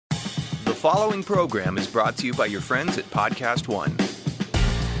following program is brought to you by your friends at Podcast One.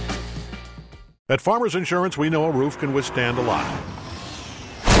 At Farmers Insurance, we know a roof can withstand a lot.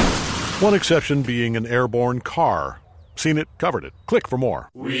 One exception being an airborne car. Seen it, covered it. Click for more.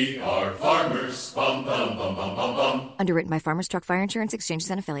 We are farmers. Bum, bum, bum, bum, bum, bum. Underwritten by Farmers Truck Fire Insurance Exchanges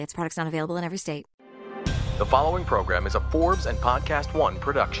and Affiliates. Products not available in every state. The following program is a Forbes and Podcast One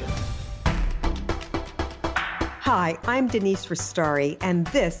production. Hi, I'm Denise Ristari, and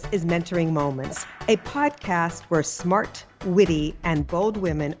this is Mentoring Moments, a podcast where smart, witty, and bold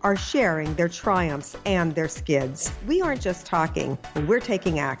women are sharing their triumphs and their skids. We aren't just talking, we're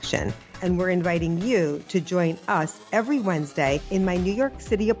taking action, and we're inviting you to join us every Wednesday in my New York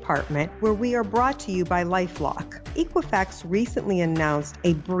City apartment, where we are brought to you by LifeLock. Equifax recently announced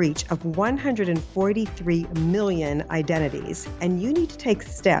a breach of 143 million identities, and you need to take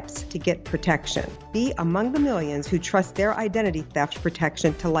steps to get protection. Be among the millions who trust their identity theft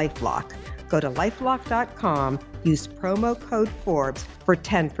protection to LifeLock. Go to lifelock.com, use promo code Forbes for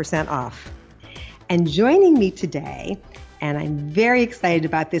 10% off. And joining me today, and I'm very excited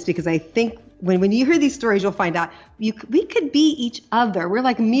about this because I think when you hear these stories, you'll find out we could be each other. We're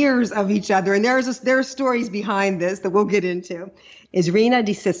like mirrors of each other. And there are stories behind this that we'll get into, is Rena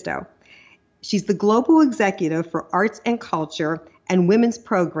De Sisto. She's the Global Executive for Arts and Culture and Women's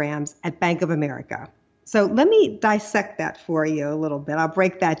Programs at Bank of America. So let me dissect that for you a little bit. I'll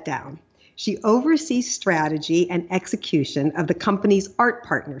break that down. She oversees strategy and execution of the company's art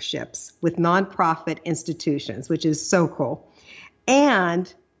partnerships with nonprofit institutions, which is so cool.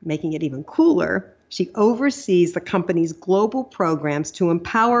 And making it even cooler, she oversees the company's global programs to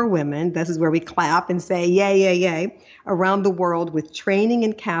empower women, this is where we clap and say yay, yay, yay, around the world with training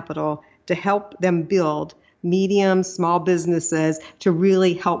and capital to help them build medium, small businesses to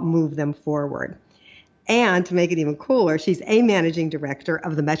really help move them forward. And to make it even cooler, she's a managing director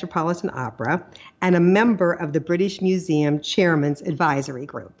of the Metropolitan Opera and a member of the British Museum Chairman's Advisory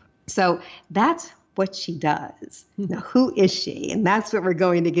Group. So that's what she does. Now, who is she? And that's what we're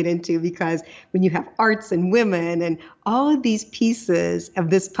going to get into, because when you have arts and women and all of these pieces of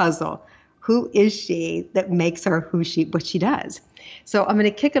this puzzle, who is she that makes her what she does? So I'm going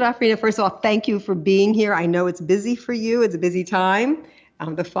to kick it off, Rena. First of all, thank you for being here. I know it's busy for you. It's a busy time,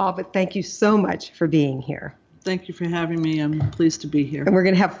 the fall, but thank you so much for being here. Thank you for having me. I'm pleased to be here. And we're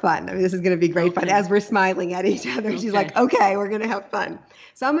going to have fun. I mean, this is going to be great fun as we're smiling at each other. She's like, okay, we're going to have fun.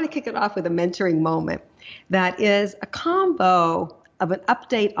 So I'm going to kick it off with a mentoring moment that is a combo of an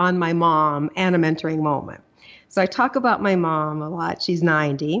update on my mom and a mentoring moment. So I talk about my mom a lot. She's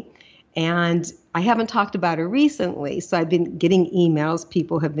 90, and I haven't talked about her recently. So I've been getting emails.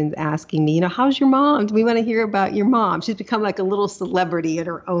 People have been asking me, how's your mom? We want to hear about your mom. She's become like a little celebrity in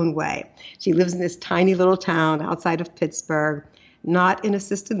her own way. She lives in this tiny little town outside of Pittsburgh, not in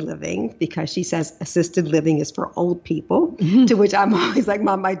assisted living, because she says assisted living is for old people, to which I'm always like,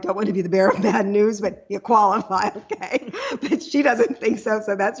 Mom, I don't want to be the bearer of bad news, but you qualify, okay? But she doesn't think so,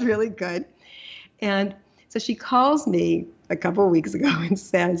 so that's really good. And so she calls me a couple of weeks ago and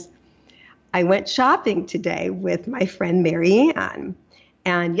says, I went shopping today with my friend Mary Ann.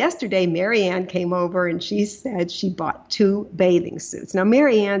 And yesterday, Mary Ann came over and she said she bought 2 bathing suits. Now,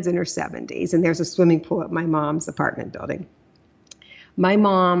 Mary Ann's in her 70s, and there's a swimming pool at my mom's apartment building. My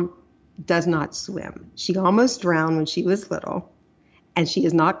mom does not swim. She almost drowned when she was little, and she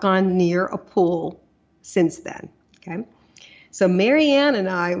has not gone near a pool since then, okay? So Mary Ann and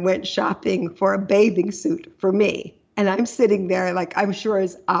I went shopping for a bathing suit for me. And I'm sitting there, like, I'm sure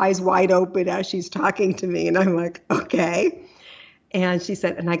his eyes wide open as she's talking to me. And I'm like, okay. And she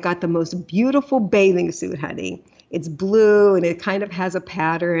said, and I got the most beautiful bathing suit, honey. It's blue and it kind of has a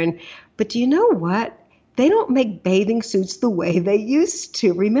pattern. But do you know what? They don't make bathing suits the way they used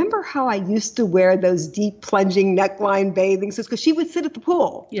to. Remember how I used to wear those deep plunging neckline bathing suits? Because she would sit at the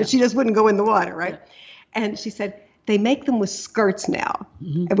pool, but she just wouldn't go in the water, right? Yeah. And she said, they make them with skirts now,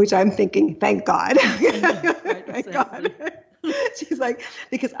 which I'm thinking, thank God. Thank God. She's like,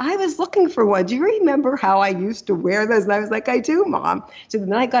 because I was looking for one. Do you remember how I used to wear those? And I was like, I do, Mom. So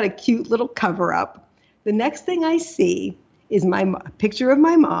then I got a cute little cover up. The next thing I see is a picture of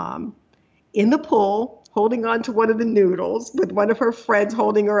my mom in the pool holding on to one of the noodles with one of her friends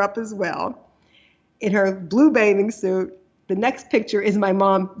holding her up as well in her blue bathing suit. The next picture is my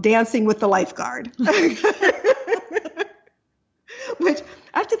mom dancing with the lifeguard. Which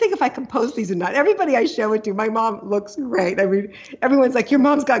I have to think if I can post these or not. Everybody I show it to, my mom looks great. I mean, everyone's like, your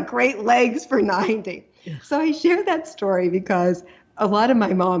mom's got great legs for 90. Yeah. So I share that story because a lot of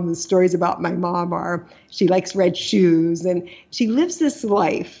the stories about my mom are she likes red shoes and she lives this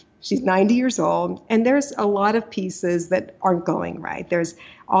life She's 90 years old, and there's a lot of pieces that aren't going right. There's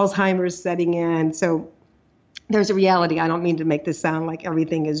Alzheimer's setting in, so there's a reality. I don't mean to make this sound like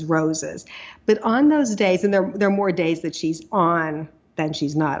everything is roses, but on those days, and there are more days that she's on than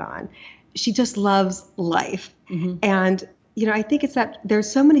she's not on, she just loves life. And I think it's that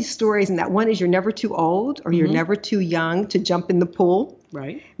there's so many stories, and that one is you're never too old or you're never too young to jump in the pool.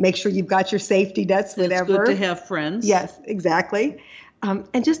 Right. Make sure you've got your safety nets, whatever. It's good to have friends. Yes, exactly.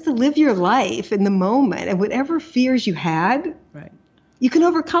 And just to live your life in the moment, and whatever fears you had, right, you can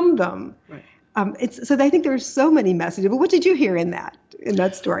overcome them. Right. So I think there's so many messages. But what did you hear in that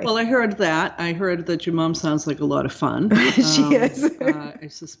story? Well, I heard that. I heard that your mom sounds like a lot of fun. She is. I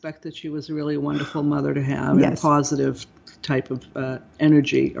suspect that she was really a wonderful mother to have, yes, and a positive type of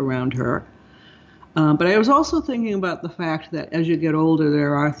energy around her. But I was also thinking about the fact that as you get older,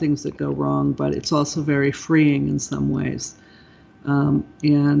 there are things that go wrong, but it's also very freeing in some ways.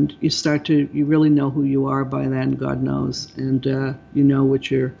 And you really know who you are by then, God knows, and you know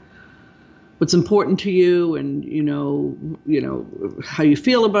what's important to you, and you know how you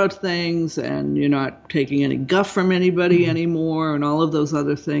feel about things, and you're not taking any guff from anybody anymore, and all of those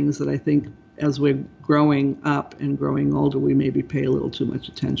other things that I think as we're growing up and growing older, we maybe pay a little too much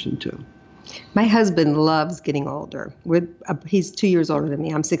attention to. My husband loves getting older. He's 2 years older than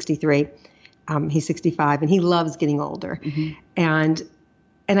me. I'm 63. He's 65, and he loves getting older.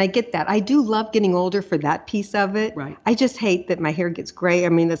 And I get that. I do love getting older for that piece of it. Right. I just hate that my hair gets gray. I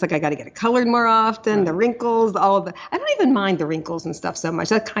mean, it's like I got to get it colored more often. Right. The wrinkles, all of the. I don't even mind the wrinkles and stuff so much.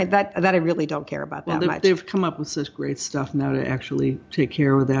 That I really don't care about that much. They've come up with such great stuff now to actually take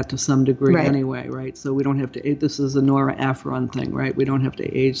care of that to some degree anyway, right? So we don't have to. This is a Nora Ephron thing, right? We don't have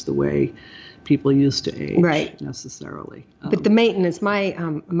to age the way people used to age necessarily. But the maintenance, my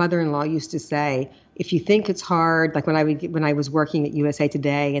mother-in-law used to say, if you think it's hard, like when I was working at USA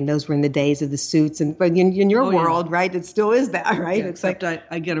Today, and those were in the days of the suits, and but in your world, right, it still is that, right? Yeah, it's except like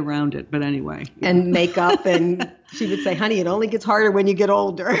I get around it, but anyway. Yeah. And makeup, and she would say, honey, it only gets harder when you get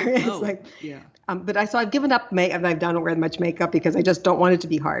older. But I've given up makeup, and I don't wear much makeup because I just don't want it to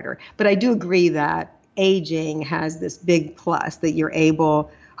be harder. But I do agree that aging has this big plus that you're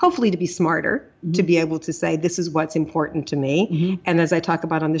able, hopefully, to be smarter, to be able to say, this is what's important to me. And as I talk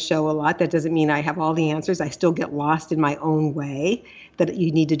about on the show a lot, that doesn't mean I have all the answers. I still get lost in my own way, that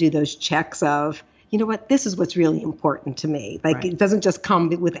you need to do those checks of, you know what, this is what's really important to me. Like it doesn't just come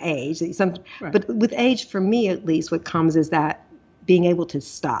with age. But with age, for me at least, what comes is that being able to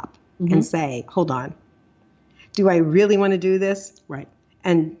stop and say, hold on, do I really want to do this? Right.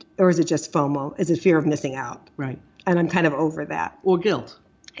 Or is it just FOMO? Is it fear of missing out? Right. And I'm kind of over that. Or guilt.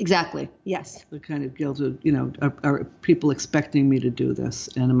 Exactly. Yes. The kind of guilt of, are people expecting me to do this,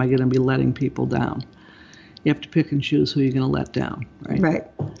 and am I going to be letting people down? You have to pick and choose who you're going to let down, right? Right.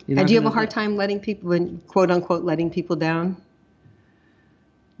 And do you have a hard time letting people, quote unquote, letting people down?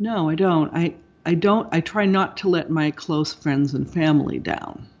 No, I don't. I don't. I try not to let my close friends and family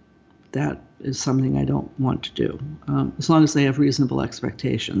down. That is something I don't want to do, as long as they have reasonable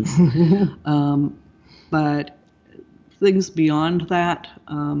expectations. But things beyond that,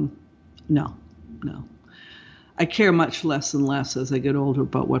 no. I care much less and less as I get older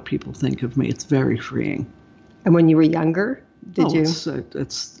about what people think of me. It's very freeing. And when you were younger, did you?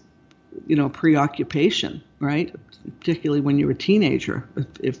 It's preoccupation, right? Particularly when you're a teenager.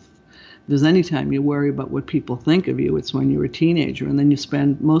 If there's any time you worry about what people think of you, it's when you're a teenager, and then you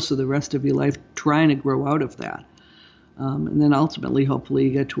spend most of the rest of your life trying to grow out of that. And then ultimately, hopefully,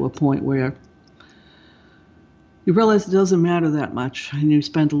 you get to a point where you realize it doesn't matter that much, and you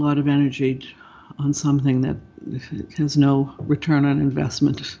spend a lot of energy on something that has no return on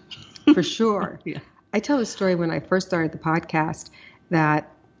investment. For sure. Yeah. I tell a story when I first started the podcast that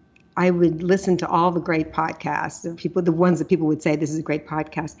I would listen to all the great podcasts, the ones that people would say, this is a great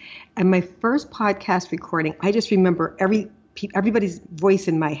podcast. And my first podcast recording, I just remember everybody's voice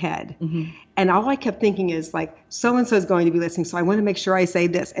in my head. And all I kept thinking is like, so-and-so is going to be listening, so I want to make sure I say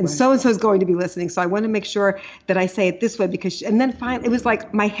this. And so-and-so is going to be listening, so I want to make sure that I say it this way. And then finally, it was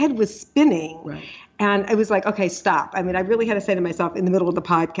like my head was spinning. Right. And I was like, okay, stop. I mean, I really had to say to myself in the middle of the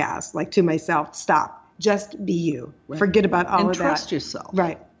podcast, like to myself, stop. Just be you. Right. Forget about all of that. And trust yourself.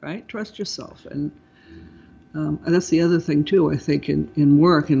 Right. Trust yourself. And that's the other thing, too. I think in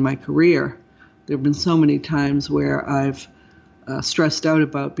work, in my career, there have been so many times where I've stressed out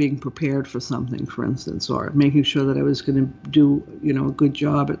about being prepared for something, for instance, or making sure that I was going to do, a good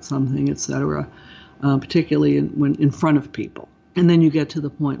job at something, et cetera, particularly when in front of people. And then you get to the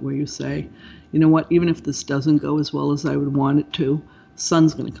point where you say, you know what, even if this doesn't go as well as I would want it to, the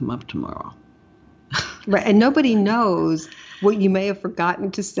sun's going to come up tomorrow. Right. And nobody knows what you may have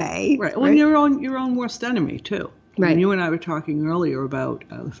forgotten to say. Right. Well, your own worst enemy too. Right. You and I were talking earlier about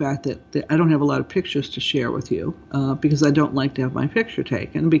the fact that I don't have a lot of pictures to share with you because I don't like to have my picture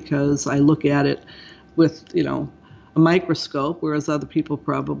taken because I look at it with, a microscope, whereas other people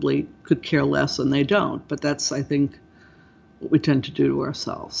probably could care less and they don't. But that's, I think, what we tend to do to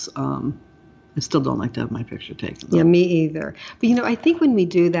ourselves. I still don't like to have my picture taken. Yeah, me either. But, I think when we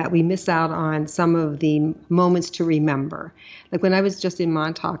do that, we miss out on some of the moments to remember. Like when I was just in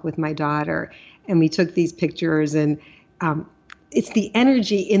Montauk with my daughter and we took these pictures and it's the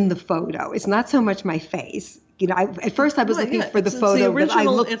energy in the photo. It's not so much my face. At first I was looking for the photo that I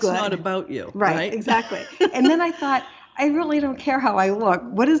look good. It's not about you. Right, exactly. And then I thought, I really don't care how I look.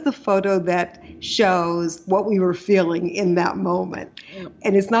 What is the photo that shows what we were feeling in that moment? Yeah.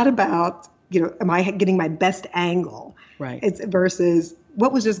 And it's not about, am I getting my best angle? Right. It's versus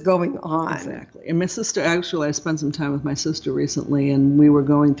what was just going on. Exactly. And my sister, actually, I spent some time with my sister recently, and we were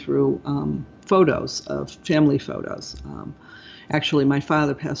going through photos of family photos. Actually, my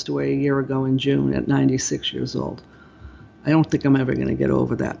father passed away a year ago in June at 96 years old. I don't think I'm ever going to get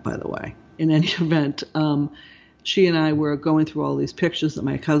over that, by the way. In any event, she and I were going through all these pictures that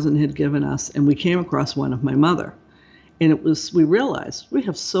my cousin had given us, and we came across one of my mother. And we realized we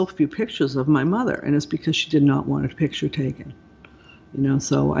have so few pictures of my mother, and it's because she did not want a picture taken.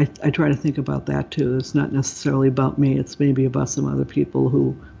 So I try to think about that too. It's not necessarily about me. It's maybe about some other people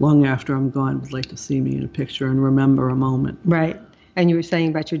who, long after I'm gone, would like to see me in a picture and remember a moment. Right. And you were saying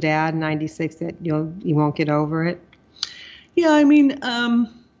about your dad, 96, that you won't get over it? Yeah,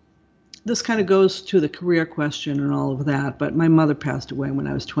 this kind of goes to the career question and all of that, but my mother passed away when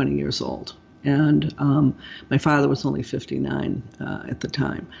I was 20 years old. And my father was only 59 at the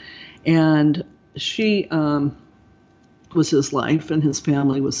time. And she was his life, and his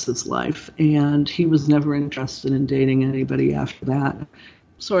family was his life. And he was never interested in dating anybody after that.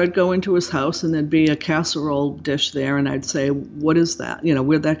 So I'd go into his house, and there'd be a casserole dish there, and I'd say, what is that?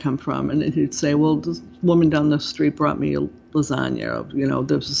 Where'd that come from? And he'd say, well, this woman down the street brought me a lasagna.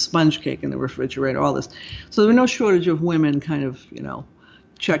 There was a sponge cake in the refrigerator, all this. So there was no shortage of women kind of,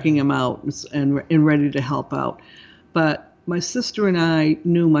 checking him out and ready to help out. But my sister and I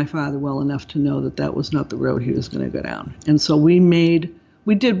knew my father well enough to know that that was not the road he was going to go down. And so we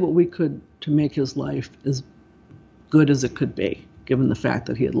did what we could to make his life as good as it could be, given the fact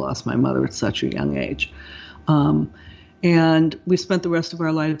that he had lost my mother at such a young age. And we spent the rest of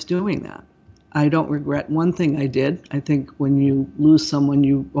our lives doing that. I don't regret one thing I did. I think when you lose someone,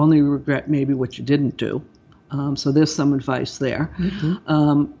 you only regret maybe what you didn't do. So there's some advice there.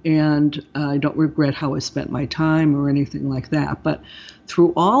 Mm-hmm. And I don't regret how I spent my time or anything like that. But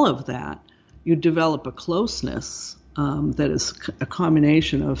through all of that, you develop a closeness that is a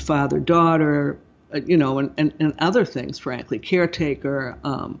combination of father-daughter, and other things, frankly, caretaker,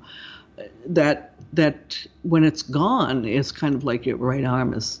 that when it's gone is kind of like your right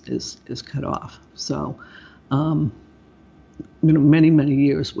arm is cut off. So, many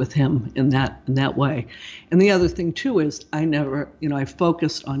years with him in that way. And the other thing too is I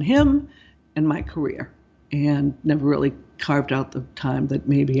focused on him and my career, and never really carved out the time that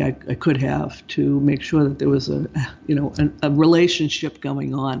maybe I could have to make sure that there was a relationship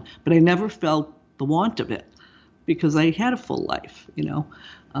going on. But I never felt the want of it because I had a full life.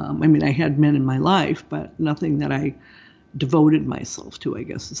 I had men in my life, but nothing that I devoted myself to, I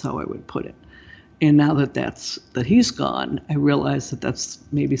guess is how I would put it. And now that he's gone, I realize that that's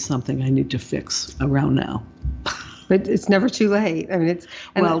maybe something I need to fix around now. But it's never too late.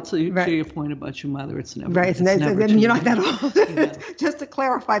 To your point about your mother, it's never. Right, you're not that old. Yeah. Just to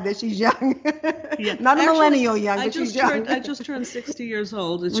clarify that she's young, not a millennial young, but she's young. I just turned 60 years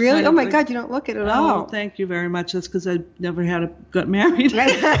old. It's really? Oh my God, you don't look it at all. Oh, thank you very much. That's because I never got married.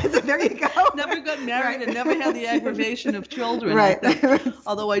 Right. So there you go. Never got married and never had the aggravation of children. Right.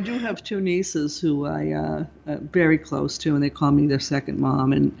 Although I do have two nieces who I very close to, and they call me their second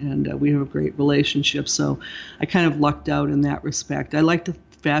mom, and we have a great relationship. So I kind of lucked out in that respect. I like to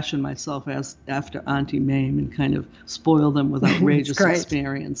fashion myself as after Auntie Mame and kind of spoil them with outrageous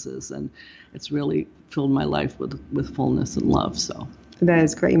experiences, and it's really filled my life with fullness and love. So that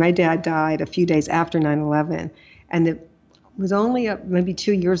is great. My dad died a few days after 9/11, and it was only maybe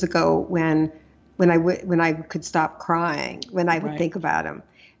 2 years ago when I could stop crying when I would think about him.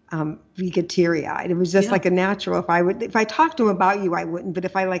 We get teary-eyed. It was just like a natural. If I talked to him about you, I wouldn't. But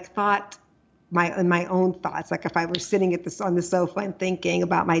if I thought my own thoughts, like if I were sitting on the sofa and thinking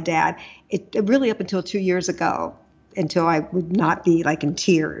about my dad, it really up until 2 years ago, until I would not be like in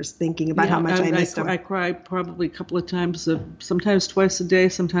tears thinking about how much I missed him. I cry probably a couple of times, sometimes twice a day,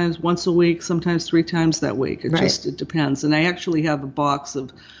 sometimes once a week, sometimes 3 times that week. It depends. And I actually have a box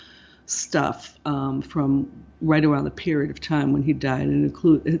of stuff from right around the period of time when he died, and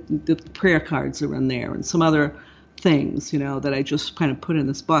the prayer cards are in there and some other things, that I just kind of put in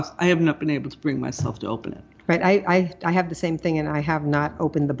this box. I have not been able to bring myself to open it. Right. I have the same thing, and I have not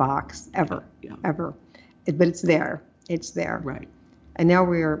opened the box ever. But it's there. It's there. Right. And now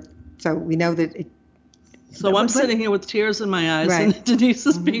we know that it. So I'm sitting here with tears in my eyes, and Denise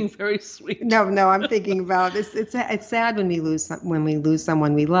is being very sweet. No, I'm thinking about this. It's sad when we lose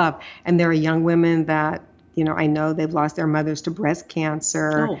someone we love, and there are young women that I know they've lost their mothers to breast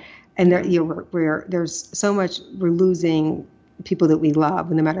cancer, and there's so much we're losing people that we love,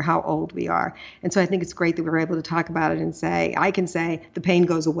 no matter how old we are. And so I think it's great that we're able to talk about it and I can say the pain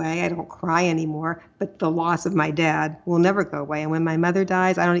goes away. I don't cry anymore, but the loss of my dad will never go away. And when my mother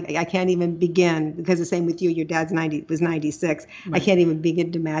dies, I can't even begin, because the same with you, your dad's was 96. Right. I can't even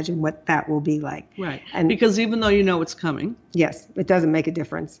begin to imagine what that will be like. Right. And because even though it's coming. Yes, it doesn't make a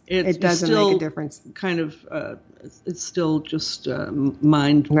difference. It doesn't make a difference. Kind of, it's still just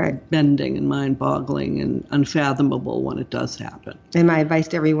mind-bending and mind-boggling and unfathomable when it does happen. And my advice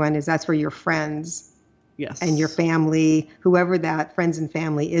to everyone is that's for your friends. Yes. And your family, whoever that friends and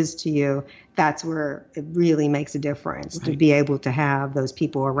family is to you, that's where it really makes a difference, to be able to have those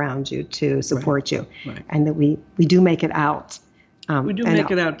people around you to support you. Right. And that we do make it out. We do make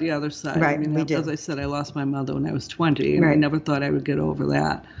it out the other side. Right, we do. As I said, I lost my mother when I was 20, and I never thought I would get over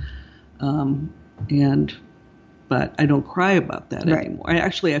that. But I don't cry about that anymore. I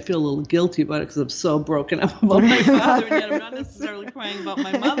feel a little guilty about it because I'm so broken up about my father, and yet I'm not necessarily crying about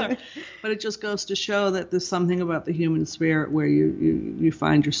my mother. But it just goes to show that there's something about the human spirit where you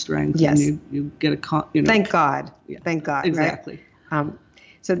find your strength, and you get Thank God. Yeah. Thank God. Exactly. Right?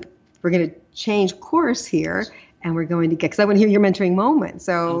 So we're going to change course here. And we're going to because I want to hear your mentoring moment.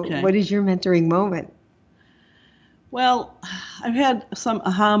 So What is your mentoring moment? Well, I've had some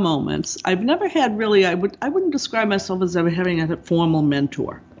aha moments. I've never had really, I wouldn't describe myself as ever having a formal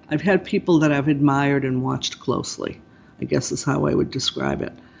mentor. I've had people that I've admired and watched closely, I guess is how I would describe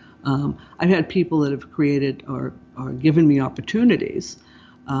it. I've had people that have created or given me opportunities,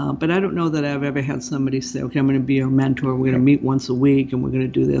 but I don't know that I've ever had somebody say, okay, I'm going to be your mentor, we're going to meet once a week, and we're going to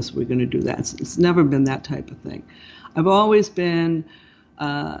do this, we're going to do that. It's never been that type of thing. I've always been,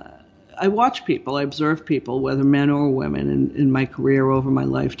 I watch people, I observe people, whether men or women, in my career over my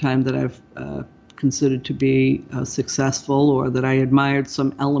lifetime that I've considered to be successful, or that I admired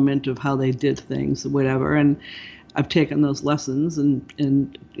some element of how they did things or whatever, and I've taken those lessons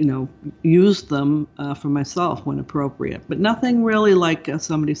and used them for myself when appropriate. But nothing really like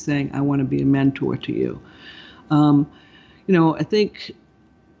somebody saying, I want to be a mentor to you. I think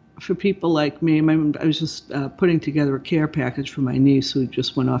for people like me, I was just putting together a care package for my niece who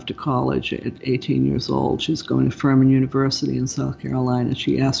just went off to college at 18 years old. She's going to Furman University in South Carolina.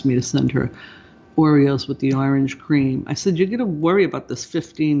 She asked me to send her Oreos with the orange cream. I said, you're going to worry about this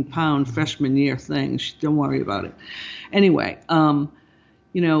 15-pound freshman year thing. Don't worry about it. Anyway, I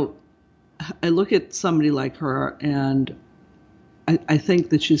look at somebody like her, and I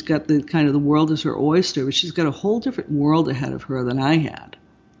think that she's got the kind of the world is her oyster, but she's got a whole different world ahead of her than I had,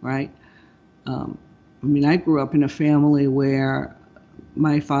 right? I grew up in a family where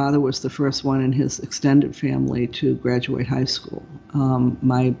my father was the first one in his extended family to graduate high school.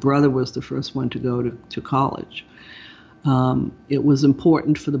 My brother was the first one to go to college. It was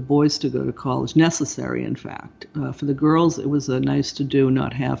important for the boys to go to college, necessary, in fact. For the girls, it was a nice to do,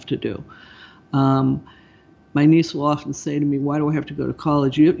 not have to do. My niece will often say to me, why do I have to go to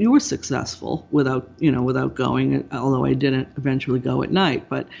college? You were successful without going, although I didn't eventually go at night.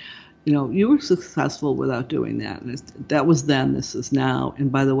 But you were successful without doing that. And that was then, this is now.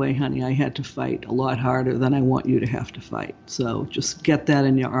 And by the way, honey, I had to fight a lot harder than I want you to have to fight. So just get that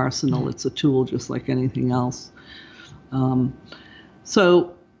in your arsenal. It's a tool just like anything else.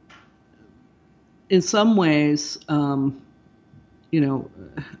 So in some ways, I've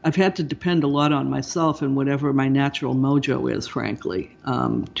had to depend a lot on myself and whatever my natural mojo is, frankly,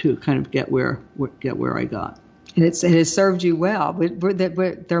 to kind of get where I got. And it has served you well. Were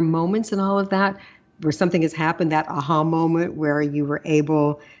there moments in all of that where something has happened, that aha moment where you were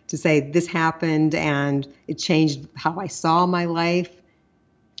able to say, this happened and it changed how I saw my life?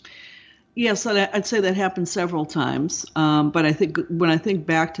 Yes, I'd say that happened several times. But I think when I think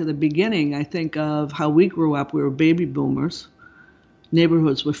back to the beginning, I think of how we grew up. We were baby boomers.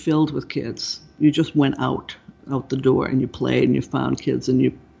 Neighborhoods were filled with kids. You just went out the door and you played and you found kids and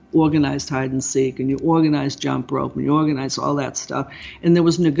you organized hide and seek, and you organized jump rope, and you organized all that stuff. And there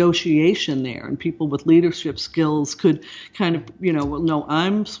was negotiation there, and people with leadership skills could kind of, well, no,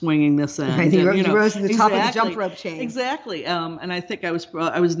 I'm swinging this end. Right, and, you rose to the top of the jump rope chain. Exactly. And I think I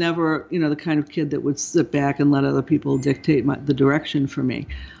was never, the kind of kid that would sit back and let other people dictate the direction for me.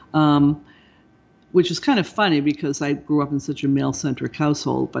 Which is kind of funny because I grew up in such a male-centric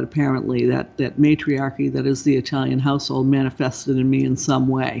household, but apparently that matriarchy that is the Italian household manifested in me in some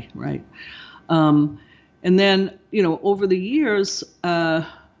way, right? And then, over the years, as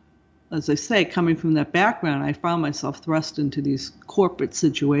I say, coming from that background, I found myself thrust into these corporate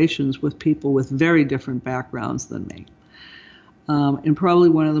situations with people with very different backgrounds than me. And probably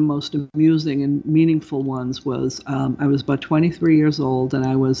one of the most amusing and meaningful ones was I was about 23 years old, and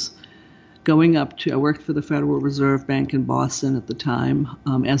I was I worked for the Federal Reserve Bank in Boston at the time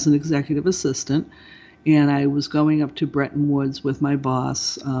as an executive assistant, and I was going up to Bretton Woods with my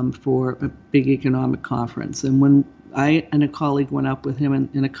boss for a big economic conference. And when I and a colleague went up with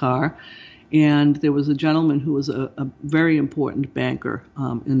him in a car, and there was a gentleman who was a very important banker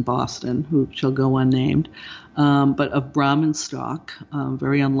in Boston, who shall go unnamed, but of Brahmin stock,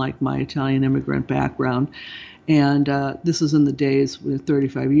 very unlike my Italian immigrant background. And this is in the days,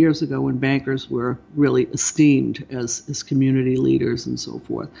 35 years ago, when bankers were really esteemed as community leaders and so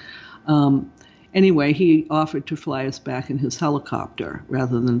forth. Anyway, he offered to fly us back in his helicopter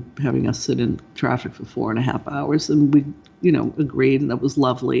rather than having us sit in traffic for 4.5 hours. And we, agreed, and that was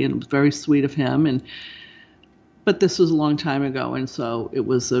lovely, and it was very sweet of him. But this was a long time ago, and so it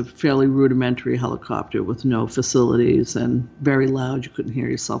was a fairly rudimentary helicopter with no facilities and very loud. You couldn't hear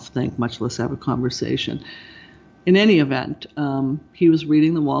yourself think, much less have a conversation. In any event, he was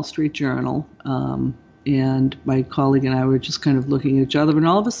reading the Wall Street Journal, and my colleague and I were just kind of looking at each other, and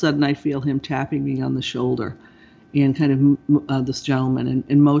all of a sudden I feel him tapping me on the shoulder and kind of this gentleman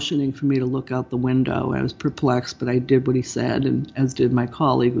and motioning for me to look out the window. I was perplexed, but I did what he said, and as did my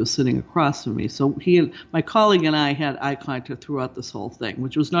colleague who was sitting across from me. So my colleague and I had eye contact throughout this whole thing,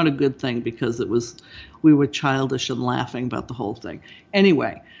 which was not a good thing because we were childish and laughing about the whole thing.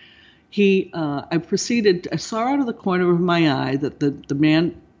 Anyway, I saw out of the corner of my eye that the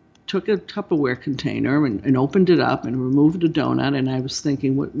man took a Tupperware container and opened it up and removed a donut, and I was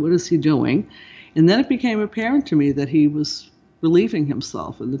thinking, what is he doing? And then it became apparent to me that he was relieving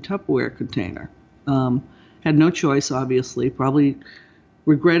himself in the Tupperware container. Had no choice, obviously, probably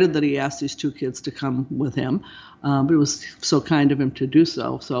regretted that he asked these two kids to come with him, but it was so kind of him to do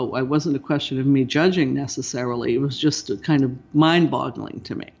so. So it wasn't a question of me judging necessarily. It was just kind of mind-boggling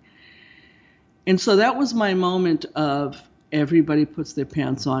to me. And so that was my moment of everybody puts their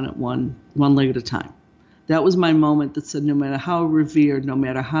pants on at one leg at a time. That was my moment that said no matter how revered, no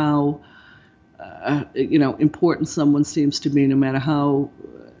matter how important someone seems to be, no matter how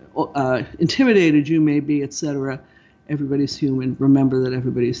intimidated you may be, etc., everybody's human. Remember that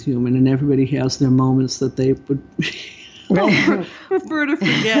everybody's human, and everybody has their moments that they would prefer to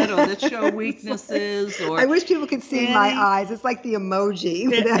forget or that show weaknesses. Or I wish people could see my eyes. It's like the emoji.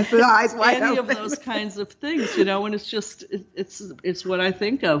 That's the eyes wide any open. Of those kinds of things, and it's just it's what I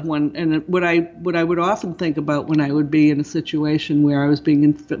think of what I would often think about when I would be in a situation where I was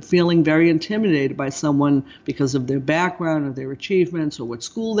feeling very intimidated by someone because of their background or their achievements or what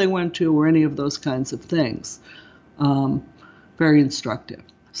school they went to or any of those kinds of things. Very instructive.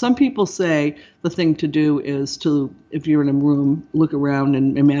 Some people say the thing to do is to, if you're in a room, look around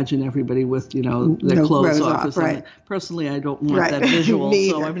and imagine everybody with, their clothes off or something. Right. Personally, I don't want that visual,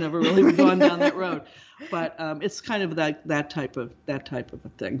 so I've never really gone down that road. But it's kind of that type of a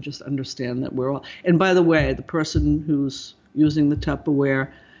thing. Just understand that we're all. And by the way, the person who's using the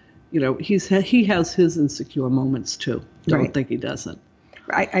Tupperware, he has his insecure moments too. Don't think he doesn't.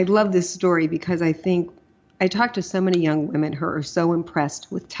 I love this story because I think I talk to so many young women who are so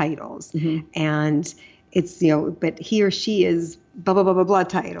impressed with titles, and it's, but he or she is blah, blah, blah, blah, blah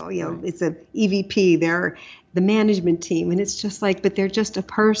title, right. It's a EVP, they're the management team, and it's just like, but they're just a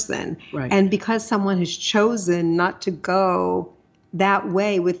person. Right. And because someone has chosen not to go that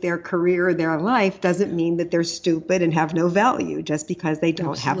way with their career or their life doesn't mean that they're stupid and have no value just because they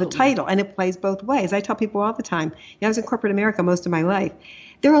don't have a title. And it plays both ways. I tell people all the time, I was in corporate America most of my life.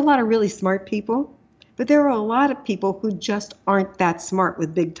 There are a lot of really smart people, but there are a lot of people who just aren't that smart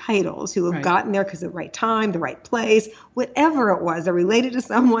with big titles, who have gotten there because of the right time, the right place, whatever it was. They're related to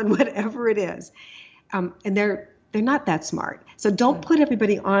someone, whatever it is. And they're not that smart. So don't put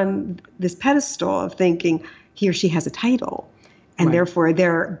everybody on this pedestal of thinking he or she has a title, and therefore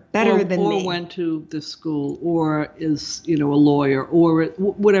they're better than me. Or went to this school, or is, a lawyer, or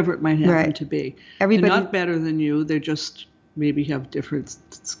whatever it might happen to be. They're not better than you. They're just maybe have different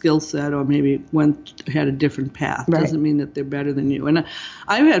skill set or maybe had a different path. Right. Doesn't mean that they're better than you. And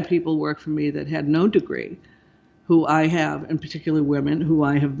I've had people work for me that had no degree, who I have, and particularly women, who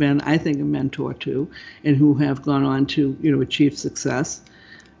I have been, I think, a mentor to, and who have gone on to, achieve success.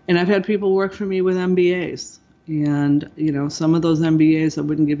 And I've had people work for me with MBAs. And, some of those MBAs I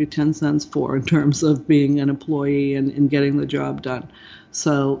wouldn't give you 10 cents for in terms of being an employee and getting the job done.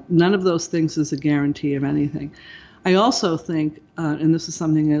 So none of those things is a guarantee of anything. I also think, and this is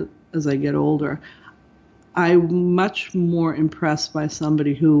something that, as I get older, I'm much more impressed by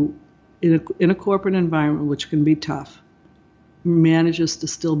somebody who, in a corporate environment, which can be tough, manages to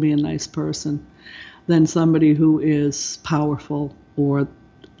still be a nice person than somebody who is powerful or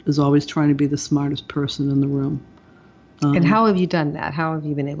is always trying to be the smartest person in the room. And how have you done that? How have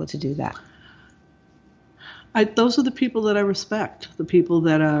you been able to do that? Those are the people that I respect, the people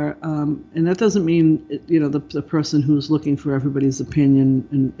that are, and that doesn't mean, the person who's looking for everybody's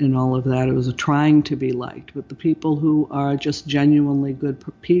opinion and all of that, or is trying to be liked, but the people who are just genuinely good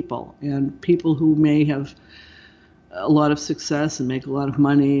people, and people who may have a lot of success and make a lot of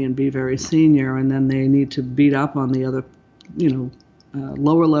money and be very senior, and then they need to beat up on the other,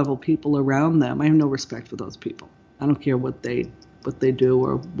 lower level people around them. I have no respect for those people. I don't care what they do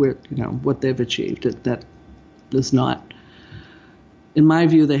or where, what they've achieved. That is not, in my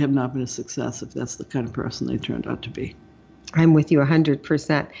view, they have not been a success if that's the kind of person they turned out to be. I'm with you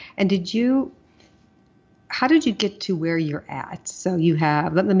 100%. And how did you get to where you're at? So you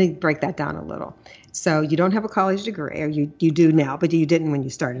have, let me break that down a little. So you don't have a college degree, or you do now, but you didn't when you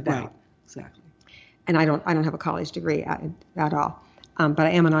started out. Right, exactly. And I don't have a college degree at all. But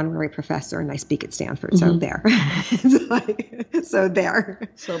I am an honorary professor and I speak at Stanford. So there. So there.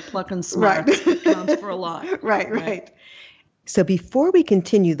 So plucking smarts counts for a lot. Right. So before we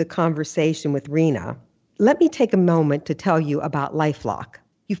continue the conversation with Rena, let me take a moment to tell you about LifeLock.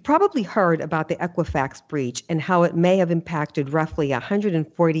 You've probably heard about the Equifax breach and how it may have impacted roughly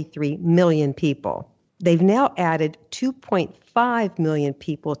 143 million people. They've now added 2.5 million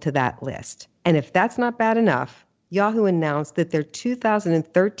people to that list. And if that's not bad enough, Yahoo announced that their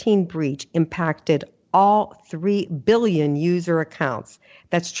 2013 breach impacted all 3 billion user accounts.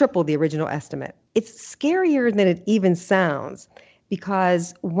 That's triple the original estimate. It's scarier than it even sounds,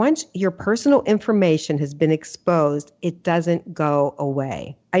 because once your personal information has been exposed, it doesn't go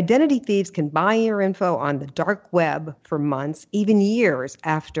away. Identity thieves can buy your info on the dark web for months, even years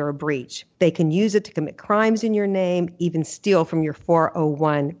after a breach. They can use it to commit crimes in your name, even steal from your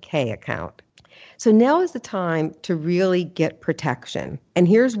 401k account. So now is the time to really get protection. And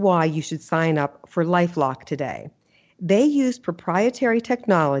here's why you should sign up for LifeLock today. They use proprietary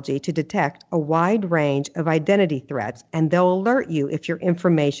technology to detect a wide range of identity threats, and they'll alert you if your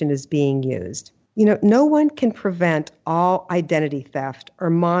information is being used. No one can prevent all identity theft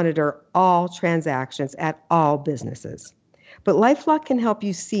or monitor all transactions at all businesses. But LifeLock can help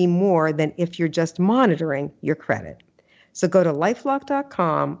you see more than if you're just monitoring your credit. So go to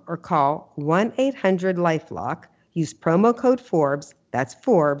lifelock.com or call 1-800-LifeLock. Use promo code Forbes, that's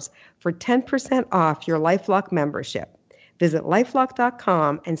Forbes, for 10% off your LifeLock membership. Visit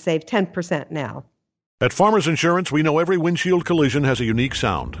lifelock.com and save 10% now. At Farmers Insurance, we know every windshield collision has a unique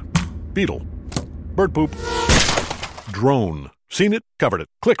sound. Beetle. Bird poop. Drone. Seen it, covered it.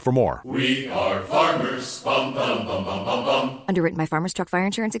 Click for more. We are farmers. Bum, bum, bum, bum, bum, bum. Underwritten by Farmers Truck Fire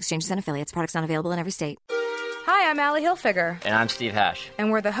Insurance Exchanges and Affiliates. Products not available in every state. Hi, I'm Allie Hilfiger. And I'm Steve Hash.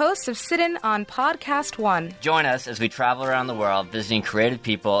 And we're the hosts of Sit-In on Podcast One. Join us as we travel around the world visiting creative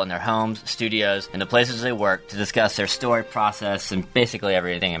people in their homes, studios, and the places they work to discuss their story, process, and basically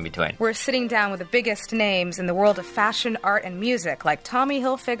everything in between. We're sitting down with the biggest names in the world of fashion, art, and music, like Tommy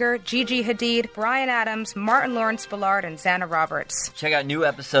Hilfiger, Gigi Hadid, Bryan Adams, Martin Lawrence Ballard, and Xana Roberts. Check out new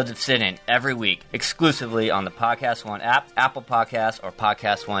episodes of Sit-In every week, exclusively on the Podcast One app, Apple Podcasts, or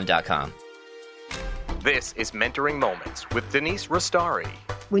podcastone.com. This is Mentoring Moments with Denise Rastari.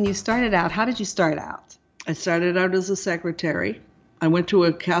 When you started out, how did you start out? I started out as a secretary. I went to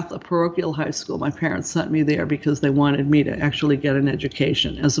a Catholic parochial high school. My parents sent me there because they wanted me to actually get an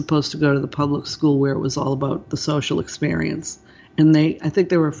education, as opposed to go to the public school where it was all about the social experience. And I think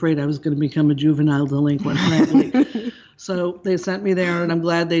they were afraid I was going to become a juvenile delinquent, frankly. So they sent me there, and I'm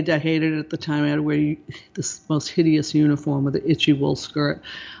glad they hated it at the time. I had to wear this most hideous uniform with an itchy wool skirt.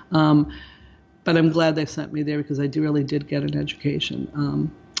 But I'm glad they sent me there because I really did get an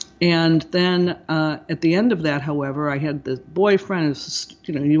education. And then at the end of that, however, I had this boyfriend.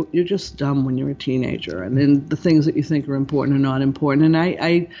 You're just dumb when you're a teenager, and then the things that you think are important are not important. And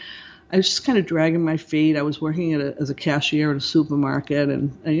I I was just kind of dragging my feet. I was working as a cashier at a supermarket,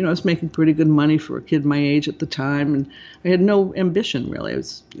 and I was making pretty good money for a kid my age at the time, and I had no ambition really. I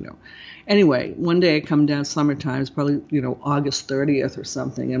was, Anyway, one day I come down, summertime, it's probably, August 30th or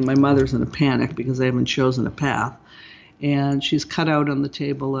something, and my mother's in a panic because I haven't chosen a path. And she's cut out on the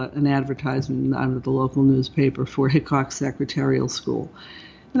table an advertisement out of the local newspaper for Hickok Secretarial School.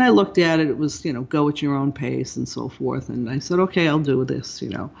 And I looked at it. It was, go at your own pace and so forth. And I said, okay, I'll do this,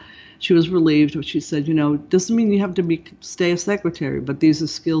 She was relieved, but she said, doesn't mean you have to stay a secretary, but these are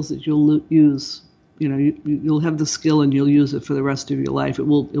skills that you'll use. You'll have the skill and you'll use it for the rest of your life. It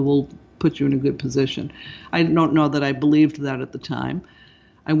will put you in a good position. I don't know that I believed that at the time.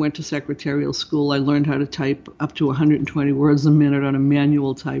 I went to secretarial school. I learned how to type up to 120 words a minute on a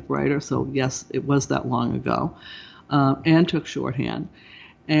manual typewriter. So yes, it was that long ago, and took shorthand.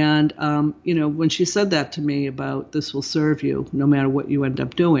 And, when she said that to me about this will serve you no matter what you end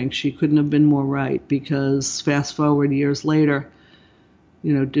up doing, she couldn't have been more right, because fast forward years later,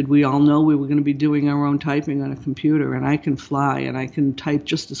 did we all know we were going to be doing our own typing on a computer? And I can fly and I can type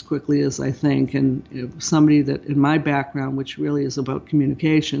just as quickly as I think. And somebody that in my background, which really is about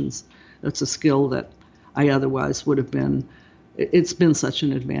communications, that's a skill that I otherwise would have been. It's been such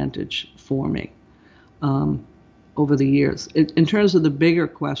an advantage for me over the years. In terms of the bigger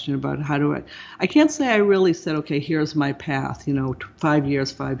question about I can't say I really said, okay, here's my path, 5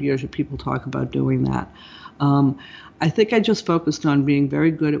 years, people talk about doing that. I think I just focused on being very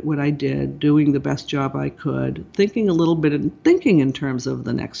good at what I did, doing the best job I could, thinking a little bit, and thinking in terms of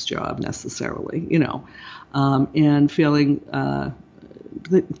the next job necessarily, and feeling,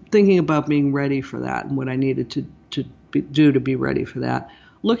 thinking about being ready for that and what I needed to do to be ready for that.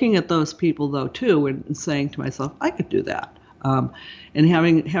 Looking at those people though too, and saying to myself, I could do that, and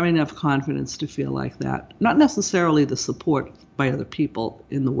having enough confidence to feel like that. Not necessarily the support by other people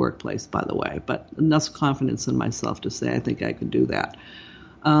in the workplace, by the way, but enough confidence in myself to say I think I could do that.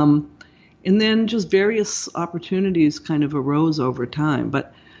 And then just various opportunities kind of arose over time.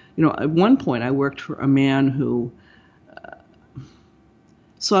 But at one point I worked for a man who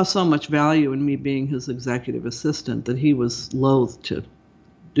saw so much value in me being his executive assistant that he was loath to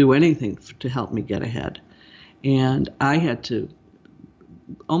do anything to help me get ahead. And I had to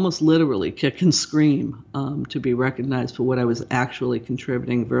almost literally kick and scream to be recognized for what I was actually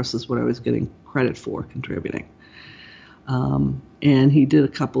contributing versus what I was getting credit for contributing. And he did a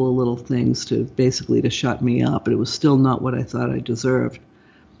couple of little things to shut me up, but it was still not what I thought I deserved.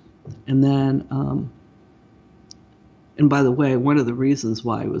 And then, and by the way, one of the reasons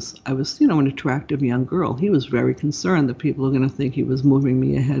why I was an attractive young girl. He was very concerned that people are going to think he was moving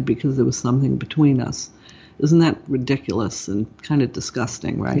me ahead because there was something between us. Isn't that ridiculous and kind of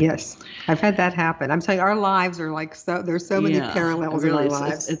disgusting, right? Yes, I've had that happen. I'm saying our lives are there's so many parallels in our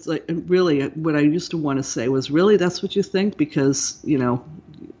lives. It's like, really, what I used to want to say was, really, that's what you think? Because,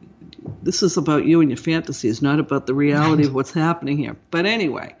 this is about you and your fantasies, not about the reality of what's happening here. But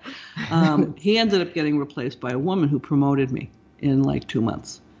anyway, he ended up getting replaced by a woman who promoted me in like 2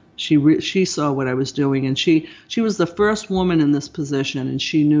 months. She saw what I was doing, and she was the first woman in this position, and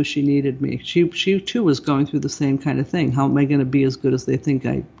she knew she needed me. She too was going through the same kind of thing. How am I going to be as good as they think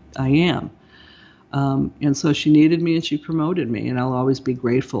I am? And so she needed me, and she promoted me, and I'll always be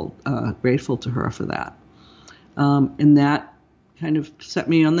grateful to her for that. And that kind of set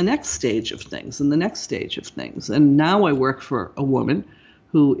me on the next stage of things, And now I work for a woman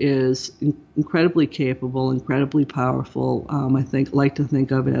who is incredibly capable, incredibly powerful. I like to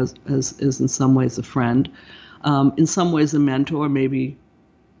think of as in some ways a friend, in some ways a mentor. Maybe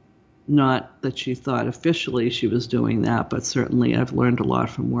not that she thought officially she was doing that, but certainly I've learned a lot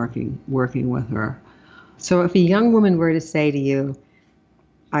from working with her. So if a young woman were to say to you,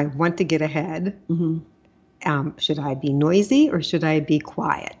 "I want to get ahead," should I be noisy or should I be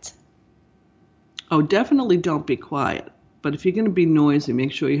quiet? Oh, definitely don't be quiet. But if you're going to be noisy,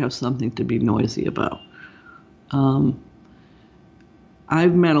 make sure you have something to be noisy about.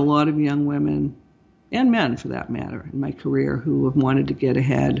 I've met a lot of young women, and men for that matter, in my career who have wanted to get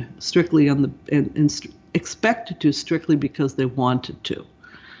ahead strictly expected to strictly because they wanted to.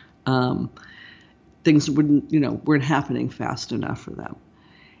 Things weren't happening fast enough for them.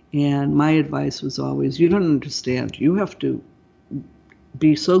 And my advice was always, you don't understand. You have to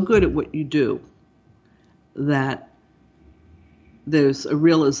be so good at what you do that there's a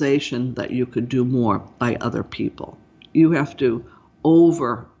realization that you could do more by other people. You have to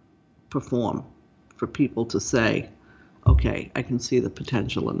overperform for people to say, okay, I can see the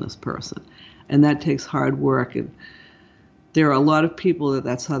potential in this person. And that takes hard work. And there are a lot of people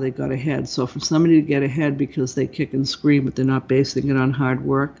that's how they got ahead. So for somebody to get ahead because they kick and scream, but they're not basing it on hard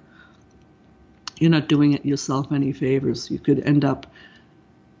work, you're not doing it yourself any favors. You could end up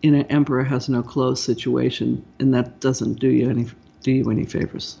in an emperor has no clothes situation, and that doesn't do you any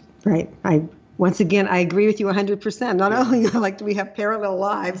favors. Right. Once again, I agree with you 100%. Not only do we have parallel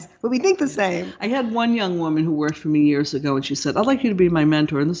lives, but we think the same. I had one young woman who worked for me years ago, and she said, I'd like you to be my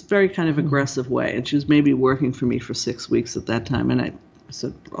mentor in this very kind of aggressive way. And she was maybe working for me for 6 weeks at that time. And I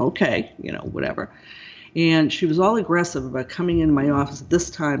said, okay, whatever. And she was all aggressive about coming into my office at this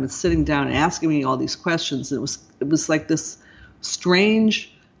time and sitting down and asking me all these questions. And it was like this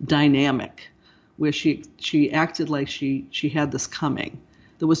strange dynamic where she acted like she had this coming.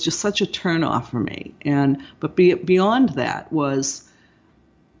 That was just such a turnoff for me. But beyond that was,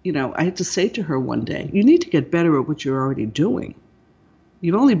 I had to say to her one day, you need to get better at what you're already doing.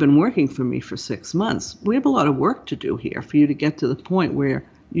 You've only been working for me for 6 months. We have a lot of work to do here for you to get to the point where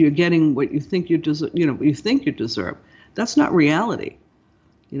you're getting what you think you deserve. What you think you deserve. That's not reality.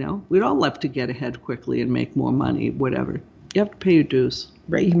 We'd all love to get ahead quickly and make more money, whatever. You have to pay your dues.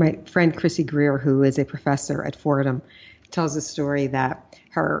 Right. My friend Chrissy Greer, who is a professor at Fordham, tells a story that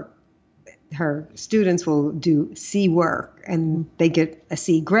her students will do C work and they get a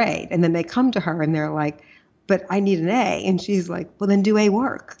C grade, and then they come to her and they're like, but I need an A. And she's like, well, then do A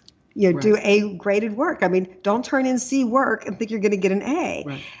work. Do A graded work. I mean, don't turn in C work and think you're going to get an A.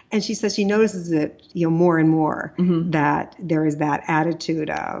 Right. And she says she notices it, more and more, that there is that attitude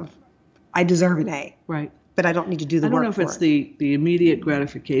of, I deserve an A. Right. But I don't need to do the work. I don't know if it's the immediate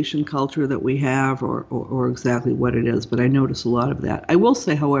gratification culture that we have or exactly what it is, but I notice a lot of that. I will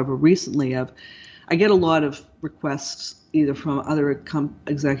say, however, recently I get a lot of requests either from other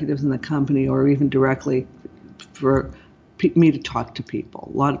executives in the company or even directly for me to talk to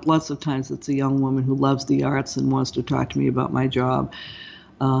people. Lots of times it's a young woman who loves the arts and wants to talk to me about my job,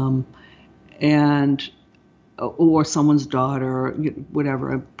 or someone's daughter, or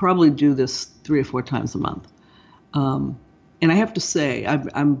whatever. I probably do this 3 or 4 times a month. And I have to say,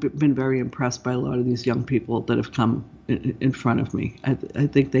 I've been very impressed by a lot of these young people that have come in front of me. I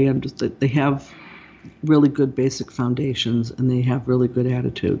think they have really good basic foundations and they have really good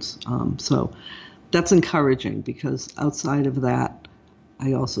attitudes. So that's encouraging, because outside of that,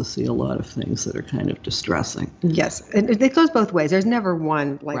 I also see a lot of things that are kind of distressing. Yes, and it goes both ways. There's never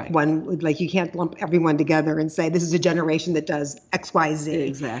one, you can't lump everyone together and say this is a generation that does X, Y, Z.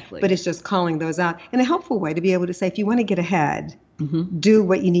 Exactly. But it's just calling those out in a helpful way to be able to say, if you want to get ahead, do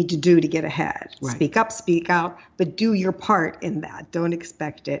what you need to do to get ahead. Right. Speak up, speak out, but do your part in that. Don't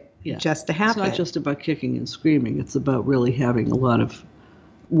expect it just to happen. It's not just about kicking and screaming. It's about really having a lot of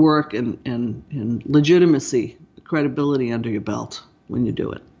work and legitimacy, credibility under your belt when you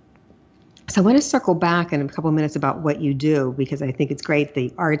do it. So I want to circle back in a couple of minutes about what you do, because I think it's great,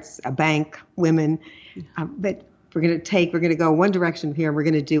 the arts, a bank, women, but we're going to go one direction here, and we're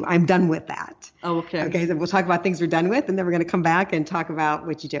going to do, I'm done with that. Oh, okay. Okay, so we'll talk about things we're done with, and then we're going to come back and talk about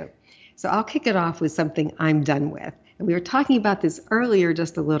what you do. So I'll kick it off with something I'm done with. And we were talking about this earlier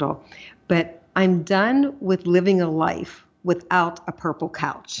just a little, but I'm done with living a life without a purple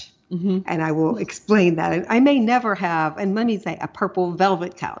couch. And I will explain that. And I may never have, and let me say, a purple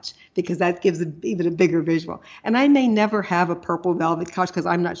velvet couch, because that gives even a bigger visual. And I may never have a purple velvet couch because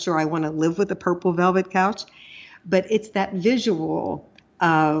I'm not sure I want to live with a purple velvet couch. But it's that visual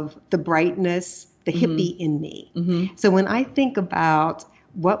of the brightness, the hippie in me. So when I think about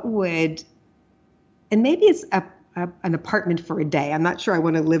what would, and maybe it's an apartment for a day. I'm not sure I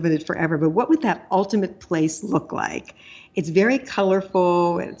want to live in it forever, but what would that ultimate place look like? It's very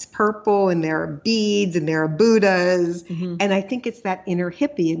colorful, and it's purple, and there are beads, and there are Buddhas, and I think it's that inner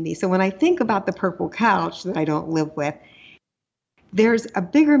hippie in me. So when I think about the purple couch that I don't live with, there's a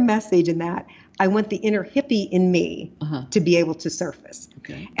bigger message in that. I want the inner hippie in me to be able to surface.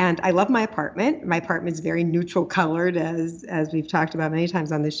 Okay. And I love my apartment. My apartment's very neutral colored, as we've talked about many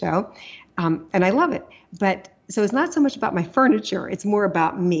times on the show, and I love it. But so it's not so much about my furniture. It's more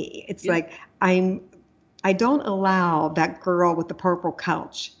about me. It's like I don't allow that girl with the purple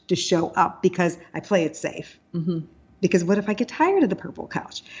couch to show up because I play it safe. Because what if I get tired of the purple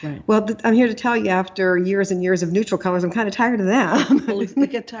couch? Right. Well, I'm here to tell you, after years and years of neutral colors, I'm kind of tired of them. Well, we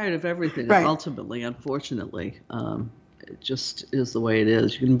get tired of everything, right. Ultimately, unfortunately. It just is the way it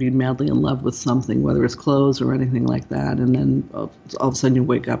is. You can be madly in love with something, whether it's clothes or anything like that, and then all of a sudden you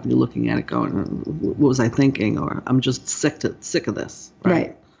wake up and you're looking at it going, what was I thinking? Or I'm just sick of this.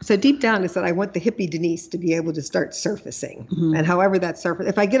 Right. So deep down is that I want the hippie Denise to be able to start surfacing. And however that surface,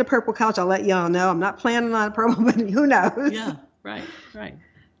 if I get a purple couch, I'll let y'all know. I'm not planning on a purple, but who knows? Yeah, right.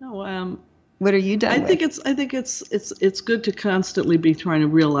 No, What are you done with? I think it's good to constantly be trying to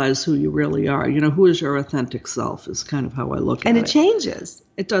realize who you really are. You know, who is your authentic self is kind of how I look at it. And it changes.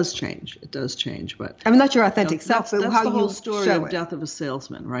 It does change. It does change, but I mean, not your authentic self, but that's how the you whole story show of it. Death of a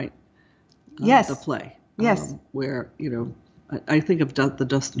Salesman, right? Yes. The play. Yes. Where, you know, I think of the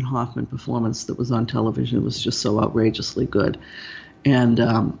Dustin Hoffman performance that was on television. It was just so outrageously good. And,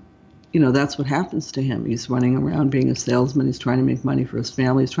 you know, that's what happens to him. He's running around being a salesman. He's trying to make money for his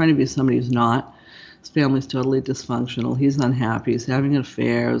family. He's trying to be somebody who's not. His family's totally dysfunctional. He's unhappy. He's having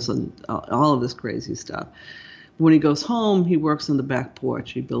affairs and all of this crazy stuff. When he goes home, he works on the back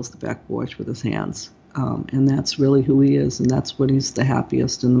porch. He builds the back porch with his hands. And that's really who he is, and that's when he's the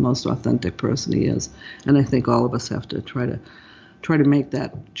happiest and the most authentic person he is. And I think all of us have to try to make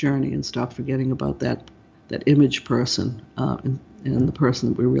that journey and stop forgetting about that image person and the person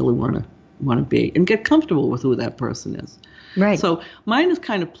that we really want to be, and get comfortable with who that person is. Right. So mine is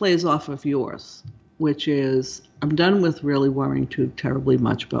kind of plays off of yours, which is I'm done with really worrying too terribly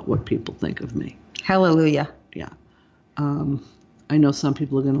much about what people think of me. Hallelujah. Yeah. I know some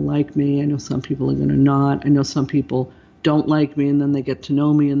people are going to like me. I know some people are going to not. I know some people don't like me, and then they get to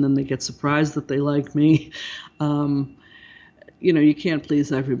know me, and then they get surprised that they like me. You know, you can't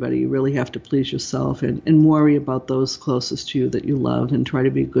please everybody. You really have to please yourself and worry about those closest to you that you love, and try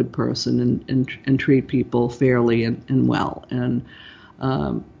to be a good person and treat people fairly and well. And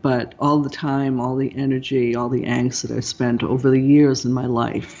but all the time, all the energy, all the angst that I spent over the years in my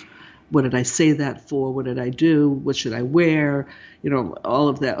life, what did I say that for? What did I do? What should I wear? You know, all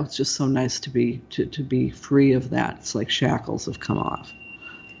of that. It's just so nice to be free of that. It's like shackles have come off.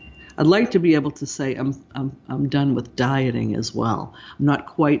 I'd like to be able to say I'm done with dieting as well. I'm not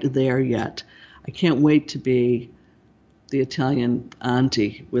quite there yet. I can't wait to be the Italian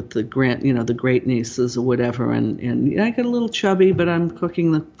auntie with the great nieces or whatever. And I get a little chubby, but I'm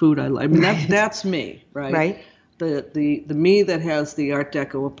cooking the food I like. I mean, that's me, right? Right. The me that has the Art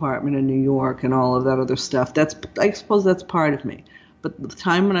Deco apartment in New York and all of that other stuff, I suppose that's part of me. But the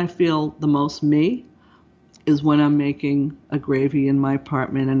time when I feel the most me is when I'm making a gravy in my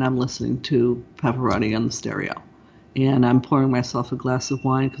apartment and I'm listening to Pavarotti on the stereo. And I'm pouring myself a glass of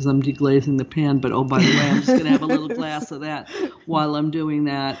wine because I'm deglazing the pan. But, oh, by the way, I'm just going to have a little glass of that while I'm doing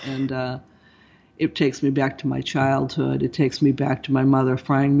that. And it takes me back to my childhood. It takes me back to my mother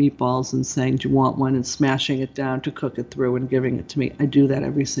frying meatballs and saying, do you want one? And smashing it down to cook it through and giving it to me. I do that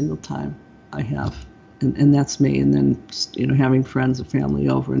every single time I have. And that's me. And then, you know, having friends or family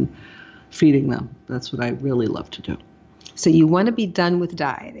over and feeding them. That's what I really love to do. So you want to be done with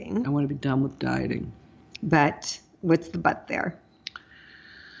dieting. I want to be done with dieting. But what's the but there?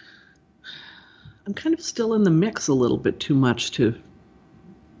 I'm kind of still in the mix a little bit too much to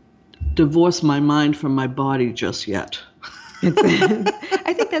divorce my mind from my body just yet.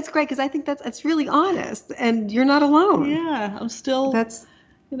 I think that's great because I think that's really honest, and you're not alone. Yeah, I'm still.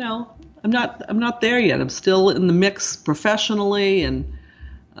 You know, I'm not there yet. I'm still in the mix professionally and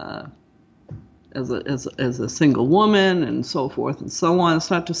as a single woman and so forth and so on. It's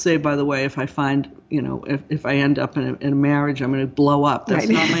not to say, by the way, if I find, you know, if I end up in a marriage, I'm going to blow up. That's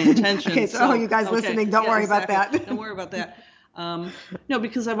not my intention. Okay, so you guys listening, don't worry about that. Don't worry about that. No,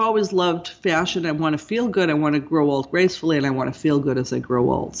 because I've always loved fashion. I want to feel good. I want to grow old gracefully, and I want to feel good as I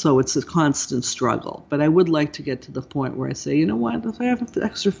grow old. So it's a constant struggle. But I would like to get to the point where I say, you know what, if I have an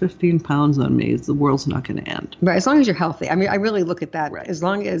extra 15 pounds on me, the world's not going to end. Right, as long as you're healthy. I mean, I really look at that. Right. As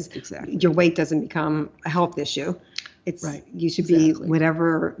long as your weight doesn't become a health issue, it's right. You should be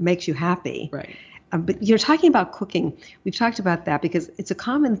whatever makes you happy. Right. But you're talking about cooking. We've talked about that because it's a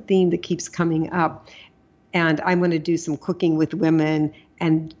common theme that keeps coming up. And I'm going to do some cooking with women,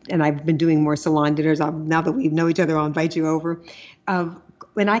 and I've been doing more salon dinners. Now that we know each other, I'll invite you over.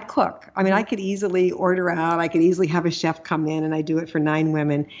 When I cook, I mean, I could easily order out. I could easily have a chef come in, and I do it for 9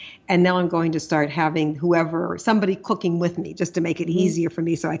 women. And now I'm going to start having somebody cooking with me just to make it easier for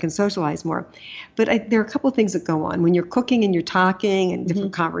me so I can socialize more. But there are a couple of things that go on. When you're cooking and you're talking and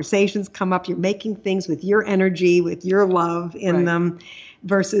different conversations come up, you're making things with your energy, with your love in them.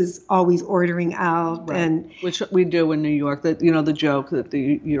 Versus always ordering out, and which we do in New York. That the joke that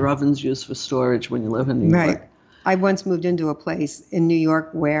your oven's used for storage when you live in New York. Right. I once moved into a place in New York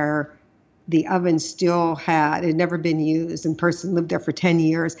where the oven still it had never been used, and person lived there for 10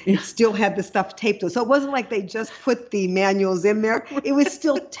 years. It still had the stuff taped to it, so it wasn't like they just put the manuals in there. It was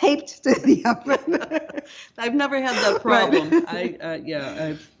still taped to the oven. I've never had that problem.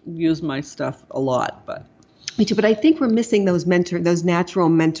 I've used my stuff a lot, but. Me too, but I think we're missing those natural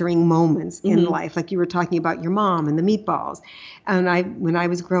mentoring moments in life, like you were talking about your mom and the meatballs. And when I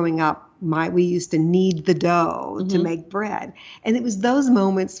was growing up, we used to knead the dough to make bread, and it was those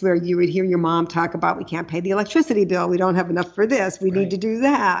moments where you would hear your mom talk about, we can't pay the electricity bill, we don't have enough for this, we need to do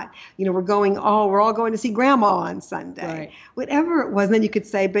that. We're all going to see Grandma on Sunday, Right. Whatever it was. And then you could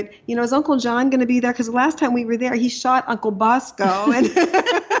say, but is Uncle John going to be there? Because the last time we were there, he shot Uncle Bosco, and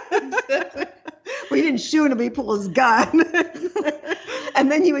we didn't shoot him, he pulled his gun. And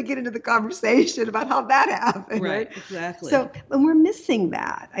then you would get into the conversation about how that happened. Right, exactly. So, and we're missing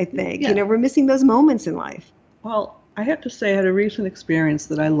that, I think. Yeah. We're missing those moments in life. Well, I have to say I had a recent experience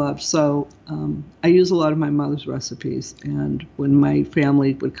that I loved. So I use a lot of my mother's recipes. And when my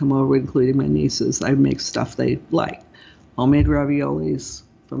family would come over, including my nieces, I'd make stuff they like. Homemade raviolis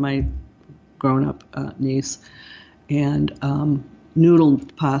for my grown-up niece. And noodle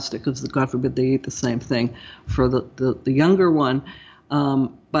pasta, because God forbid they eat the same thing, for the younger one.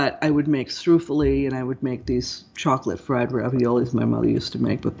 But I would make struffoli, and I would make these chocolate fried raviolis my mother used to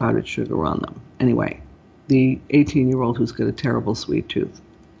make with powdered sugar on them. Anyway, the 18-year-old who's got a terrible sweet tooth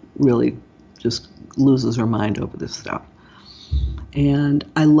really just loses her mind over this stuff. And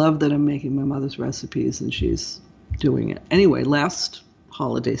I love that I'm making my mother's recipes, and she's doing it. Anyway, last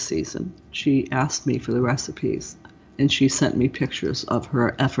holiday season, she asked me for the recipes, and she sent me pictures of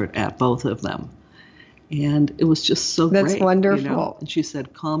her effort at both of them. And it was just so great. That's wonderful. And she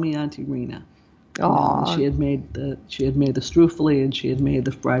said, "Call me Auntie Rena." Aww. She had made the struffoli, and she had made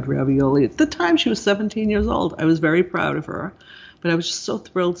the fried ravioli. At the time, she was 17 years old. I was very proud of her, but I was just so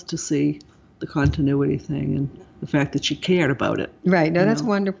thrilled to see the continuity thing and the fact that she cared about it. Right. No, that's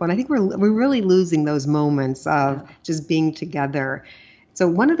wonderful. And I think we're really losing those moments of just being together. So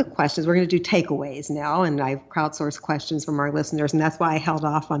one of the questions, we're going to do takeaways now, and I've crowdsourced questions from our listeners, and that's why I held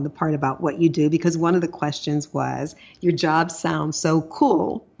off on the part about what you do, because one of the questions was, your job sounds so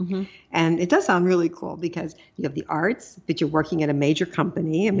cool. And it does sound really cool because you have the arts, but you're working at a major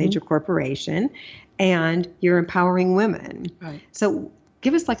company, a major corporation, and you're empowering women. Right. So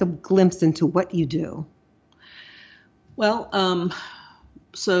give us like a glimpse into what you do. Well,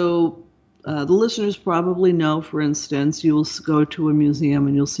 the listeners probably know, for instance, you'll go to a museum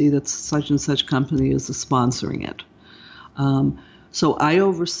and you'll see that such and such company is sponsoring it. So I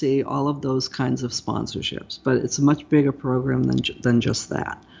oversee all of those kinds of sponsorships, but it's a much bigger program than just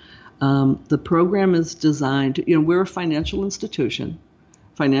that. The program is designed to, we're a financial institution.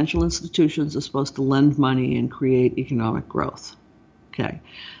 Financial institutions are supposed to lend money and create economic growth. Okay.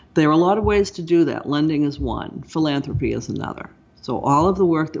 There are a lot of ways to do that. Lending is one. Philanthropy is another. So all of the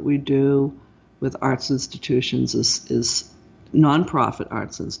work that we do with arts institutions is nonprofit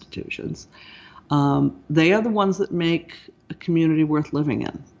arts institutions. They are the ones that make a community worth living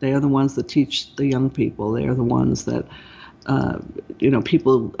in. They are the ones that teach the young people. They are the ones that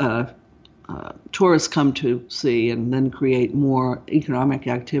tourists come to see, and then create more economic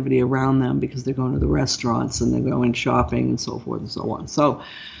activity around them because they're going to the restaurants and they're going shopping and so forth and so on. So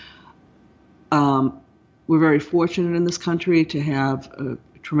we're very fortunate in this country to have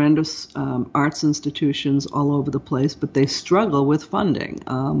tremendous arts institutions all over the place, but they struggle with funding.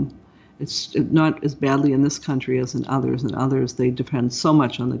 It's not as badly in this country as in others. In others, they depend so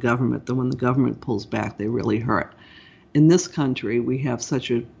much on the government that when the government pulls back, they really hurt. In this country, we have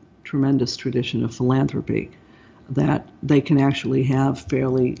such a tremendous tradition of philanthropy that they can actually have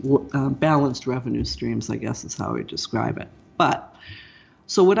fairly balanced revenue streams, I guess is how I describe it.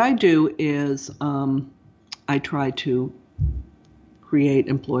 So what I do is I try to create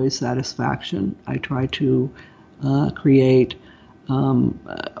employee satisfaction. I try to create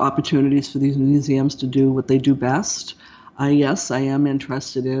opportunities for these museums to do what they do best. Yes, I am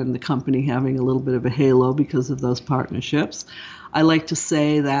interested in the company having a little bit of a halo because of those partnerships. I like to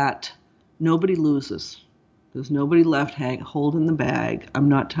say that nobody loses. There's nobody left holding the bag. I'm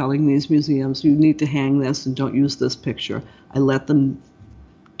not telling these museums, you need to hang this and don't use this picture. I let them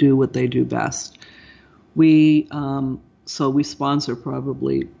do what they do best. We sponsor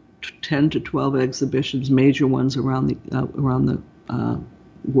probably 10 to 12 exhibitions, major ones around the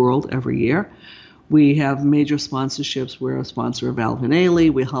world every year. We have major sponsorships. We're a sponsor of Alvin Ailey.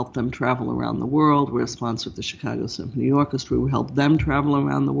 We help them travel around the world. We're a sponsor of the Chicago Symphony Orchestra. We help them travel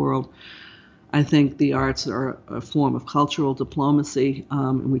around the world. I think the arts are a form of cultural diplomacy,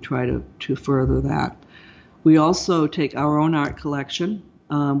 and we try to further that. We also take our own art collection,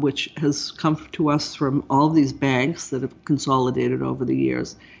 which has come to us from all of these banks that have consolidated over the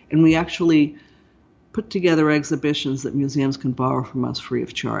years, and we actually put together exhibitions that museums can borrow from us free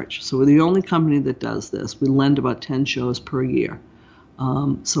of charge. So we're the only company that does this. We lend about 10 shows per year.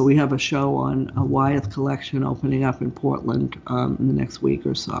 So we have a show on a Wyeth collection opening up in Portland in the next week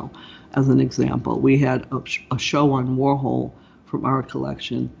or so, as an example. We had a show on Warhol from our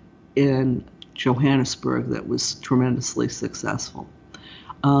collection in Johannesburg that was tremendously successful.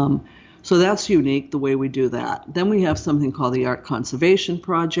 So that's unique, the way we do that. Then we have something called the Art Conservation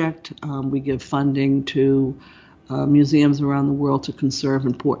Project. We give funding to museums around the world to conserve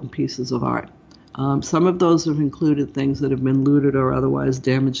important pieces of art. Some of those have included things that have been looted or otherwise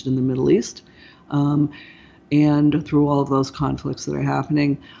damaged in the Middle East, and through all of those conflicts that are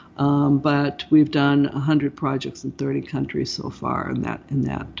happening. But we've done 100 projects in 30 countries so far in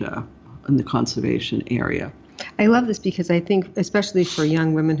the conservation area. I love this because I think, especially for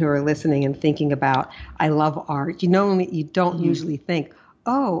young women who are listening and thinking about, I love art. You don't usually think,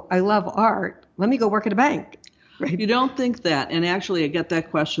 oh, I love art. Let me go work at a bank. Right? You don't think that. And actually, I get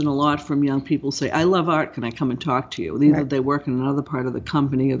that question a lot from young people. Say, I love art. Can I come and talk to you? Either they work in another part of the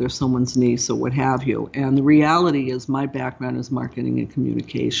company or they're someone's niece or what have you. And the reality is my background is marketing and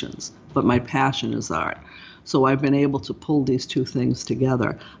communications, but my passion is art. So I've been able to pull these two things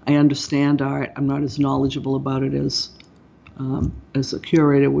together. I understand art. I'm not as knowledgeable about it as a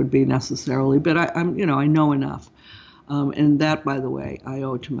curator would be necessarily, but I know enough. And that, by the way, I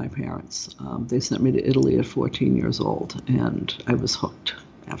owe to my parents. They sent me to Italy at 14 years old, and I was hooked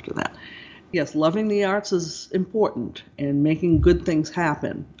after that. Yes, loving the arts is important, and making good things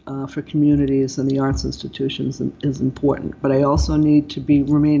happen for communities and the arts institutions is important. But I also need to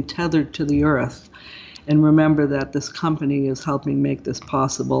remain tethered to the earth and remember that this company is helping make this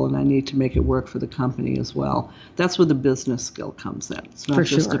possible, and I need to make it work for the company as well. That's where the business skill comes in. It's not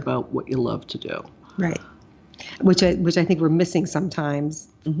just about what you love to do. Right. Which I think we're missing sometimes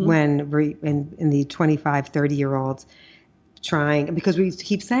when we're in the 25, 30-year-olds trying, because we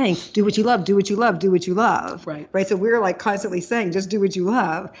keep saying, do what you love, do what you love, do what you love. Right. So we're like constantly saying, just do what you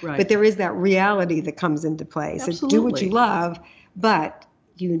love. Right. But there is that reality that comes into play. Absolutely. So do what you love, but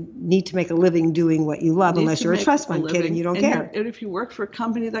you need to make a living doing what you love, unless you're a trust fund kid and you don't care. And if you work for a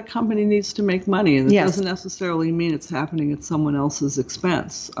company, that company needs to make money, and it doesn't necessarily mean it's happening at someone else's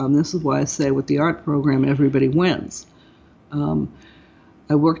expense. This is why I say with the art program, everybody wins. I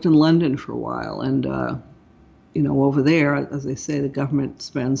worked in London for a while, and over there, as I say, the government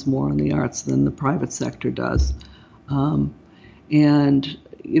spends more on the arts than the private sector does. There's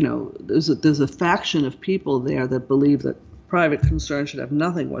a faction of people there that believe that private concern should have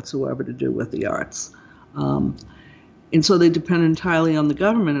nothing whatsoever to do with the arts. And so they depend entirely on the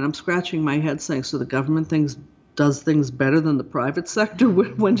government. And I'm scratching my head saying, so the government does things better than the private sector?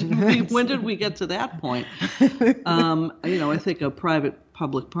 When did we get to that point? I think a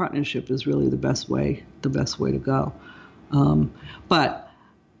private-public partnership is really the best way to go. But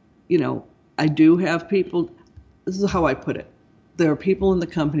I do have people, this is how I put it. There are people in the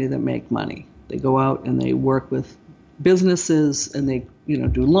company that make money. They go out and they work with businesses, and they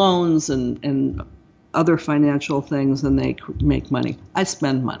do loans and other financial things, and they make money. I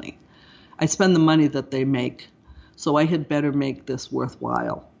spend money. I spend the money that they make, so I had better make this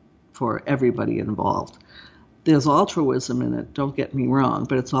worthwhile for everybody involved. There's altruism in it, don't get me wrong,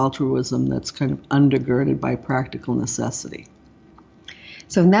 but it's altruism that's kind of undergirded by practical necessity.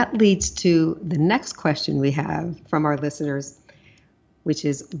 So that leads to the next question we have from our listeners, which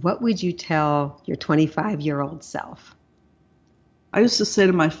is, what would you tell your 25-year-old self? I used to say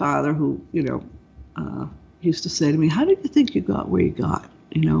to my father, who, used to say to me, how did you think you got where you got?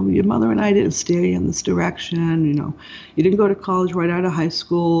 Your mother and I didn't steer you in this direction. You didn't go to college right out of high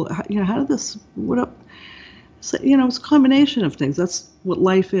school. How did this, what up? So, it's a combination of things. That's what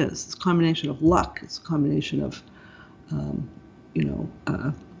life is. It's a combination of luck. It's a combination of,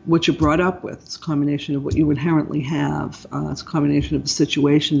 what you're brought up with. It's a combination of what you inherently have. It's a combination of the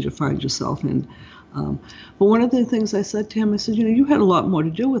situations you find yourself in. But one of the things I said to him, I said, you had a lot more to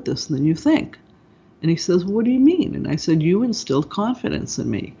do with this than you think. And he says, what do you mean? And I said, you instilled confidence in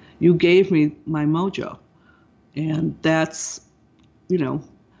me. You gave me my mojo. And that's,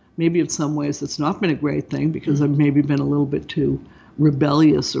 maybe in some ways it's not been a great thing, because I've maybe been a little bit too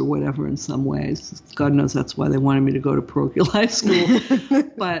rebellious or whatever in some ways. God knows that's why they wanted me to go to parochial high school.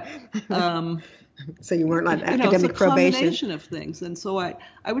 But so you weren't on academic it's a probation. Combination of things. And so I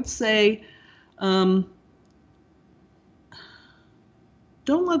would say, don't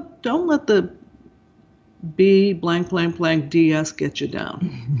let the B blank blank blank DS get you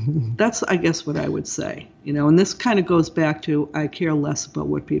down. That's, I guess, what I would say. And this kind of goes back to, I care less about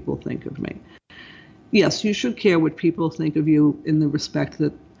what people think of me. Yes, you should care what people think of you, in the respect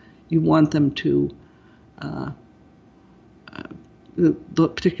that you want them to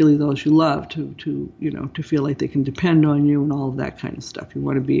particularly those you love, to feel like they can depend on you and all of that kind of stuff. You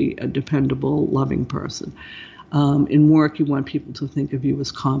want to be a dependable, loving person. In work, you want people to think of you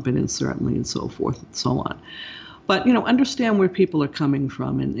as competent, certainly, and so forth and so on. But understand where people are coming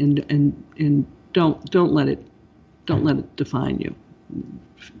from, and don't let it define you.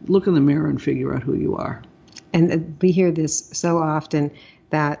 Look in the mirror and figure out who you are. And we hear this so often,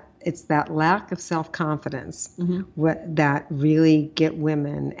 that it's that lack of self-confidence that really get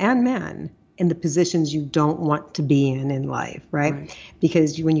women and men in the positions you don't want to be in life, right?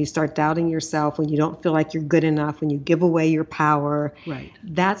 Because when you start doubting yourself, when you don't feel like you're good enough, when you give away your power,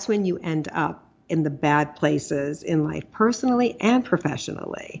 that's when you end up in the bad places in life, personally and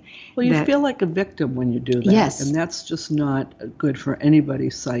professionally. Well, you feel like a victim when you do that. Yes. And that's just not good for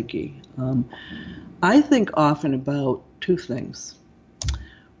anybody's psyche. I think often about two things.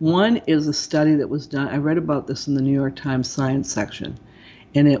 One is a study that was done. I read about this in the New York Times Science section.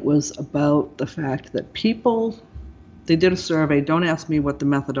 And it was about the fact that they did a survey. Don't ask me what the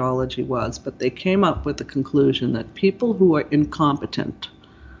methodology was, but they came up with the conclusion that people who are incompetent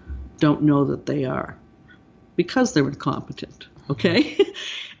don't know that they are, because they're incompetent, okay?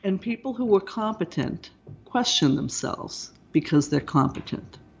 And people who are competent question themselves because they're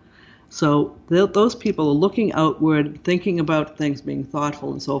competent. So those people are looking outward, thinking about things, being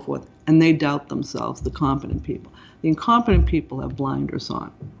thoughtful and so forth, and they doubt themselves, the competent people. The incompetent people have blinders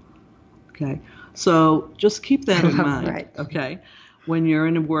on, okay? So just keep that in mind, okay? When you're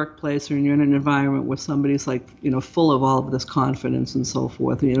in a workplace or you're in an environment where somebody's like, full of all of this confidence and so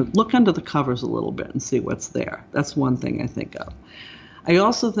forth, look under the covers a little bit and see what's there. That's one thing I think of. I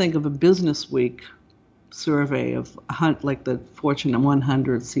also think of a Business Week survey of like the Fortune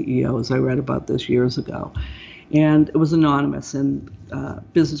 100 CEOs. I read about this years ago. And it was anonymous, and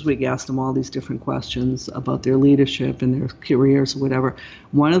Business Week asked them all these different questions about their leadership and their careers or whatever.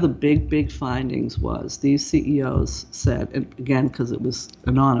 One of the big findings was these CEOs said, and again, because it was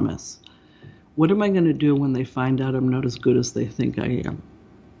anonymous, what am I going to do when they find out I'm not as good as they think I am?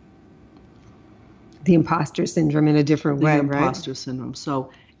 The imposter syndrome in a different way, right? The imposter syndrome.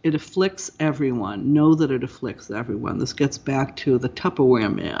 So it afflicts everyone. Know that it afflicts everyone. This gets back to the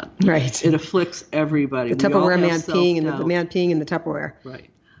Tupperware man. Right. It afflicts everybody. The Tupperware man peeing and the man peeing in the Tupperware. Right.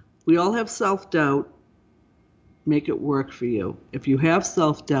 We all have self-doubt. Make it work for you. If you have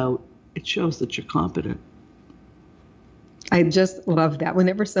self-doubt, it shows that you're competent. I just love that.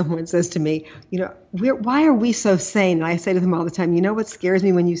 Whenever someone says to me, why are we so sane? And I say to them all the time, what scares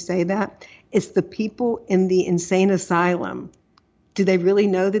me when you say that? It's the people in the insane asylum. Do they really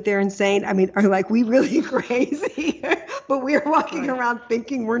know that they're insane? I mean, are we really crazy? But we're walking around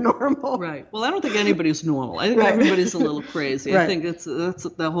thinking we're normal. Right. Well, I don't think anybody's normal. I think everybody's a little crazy. I think that's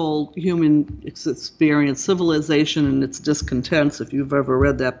the whole human experience, civilization and its discontents. If you've ever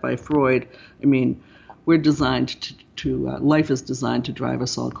read that by Freud, I mean, we're designed to life is designed to drive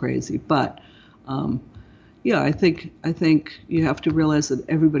us all crazy. But I think you have to realize that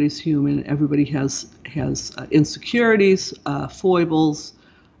everybody's human. Everybody has insecurities, foibles,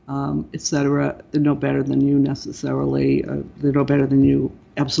 etc. They're no better than you necessarily. They're no better than you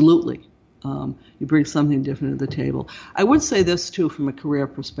absolutely. You bring something different to the table. I would say this too, from a career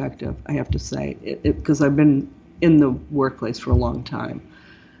perspective. I have to say, because I've been in the workplace for a long time.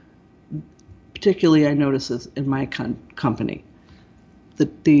 Particularly, I notice this in my company.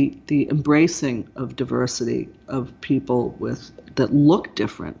 The embracing of diversity of people that look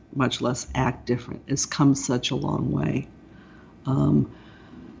different, much less act different, has come such a long way.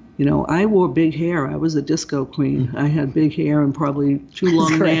 I wore big hair. I was a disco queen. I had big hair and probably too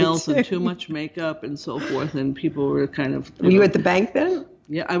long nails and too much makeup and so forth. And people were kind of. Were you at the bank then?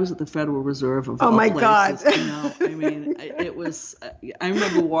 Yeah, I was at the Federal Reserve of all places. God! I mean, it was. I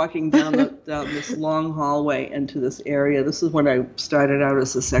remember walking down this long hallway into this area. This is when I started out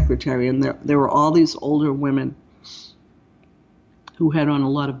as a secretary, and there were all these older women who had on a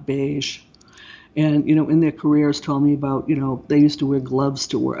lot of beige, and in their careers told me about they used to wear gloves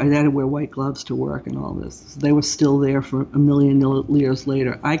to work. I had to wear white gloves to work and all this. They were still there for a million years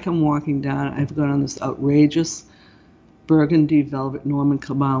later. I come walking down. I've got on this outrageous burgundy velvet Norman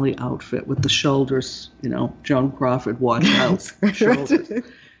Kamali outfit with the shoulders, Joan Crawford watch out shoulders,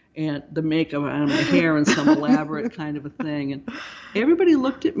 and the makeup on my hair and some elaborate kind of a thing. And everybody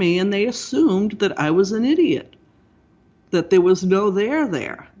looked at me and they assumed that I was an idiot, that there was no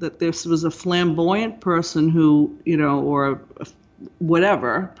there, that this was a flamboyant person who, or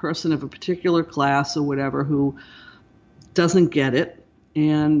whatever, person of a particular class or whatever who doesn't get it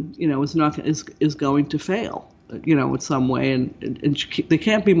and, is going to fail. In some way, and there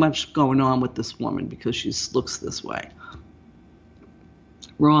can't be much going on with this woman because she looks this way.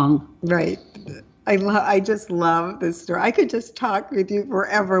 wrong. Right. I just love this story. I could just talk with you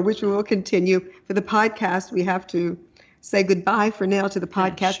forever, which we will continue. For the podcast, we have to say goodbye for now to the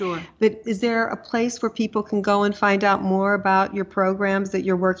podcast. Yeah, sure. But is there a place where people can go and find out more about your programs that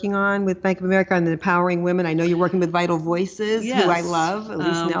you're working on with Bank of America on the Empowering Women? I know you're working with Vital Voices, yes. who I love. Elise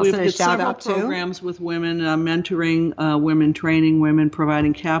Nelson, we've a got shout out to. several programs with women, mentoring women, training women,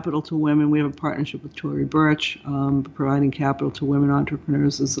 providing capital to women. We have a partnership with Tory Burch, providing capital to women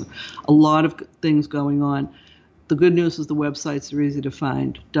entrepreneurs. There's a lot of things going on. The good news is the websites are easy to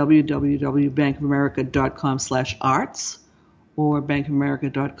find, www.bankofamerica.com/arts or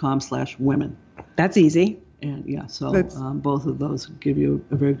bankofamerica.com/women. That's easy. And so both of those give you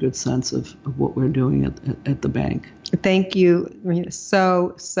a very good sense of what we're doing at the bank. Thank you, Rena,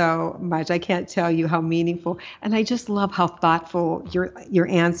 so much. I can't tell you how meaningful, and I just love how thoughtful your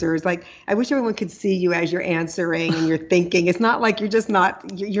answers. Like, I wish everyone could see you as you're answering and you're thinking. It's not like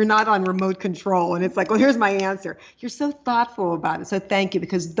you're not on remote control, and it's like, well, here's my answer. You're so thoughtful about it. So thank you,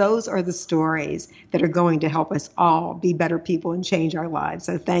 because those are the stories that are going to help us all be better people and change our lives.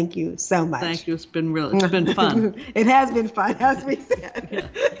 So thank you so much. Thank you. It's been fun. It has been fun, as we said. Yeah.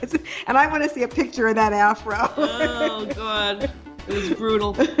 And I want to see a picture of that afro. Oh, God. It was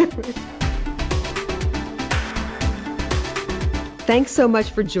brutal. Thanks so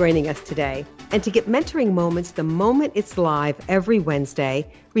much for joining us today. And to get Mentoring Moments the moment it's live every Wednesday,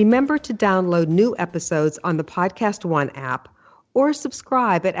 remember to download new episodes on the Podcast One app or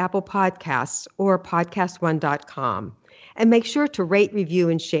subscribe at Apple Podcasts or podcastone.com. And make sure to rate, review,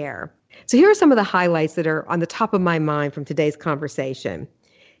 and share. So here are some of the highlights that are on the top of my mind from today's conversation.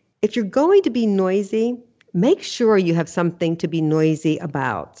 If you're going to be noisy, make sure you have something to be noisy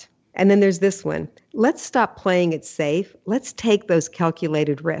about. And then there's this one. Let's stop playing it safe. Let's take those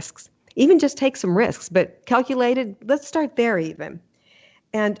calculated risks. Even just take some risks, but calculated, let's start there even.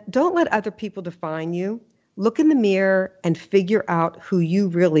 And don't let other people define you. Look in the mirror and figure out who you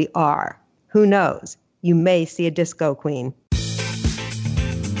really are. Who knows? You may see a disco queen.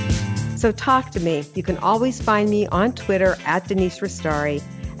 So talk to me. You can always find me on Twitter at Denise Ristari.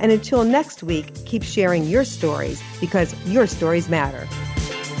 And until next week, keep sharing your stories, because your stories matter.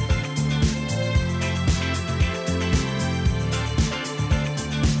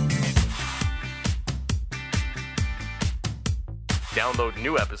 Download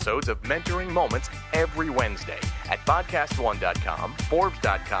new episodes of Mentoring Moments every Wednesday at podcastone.com,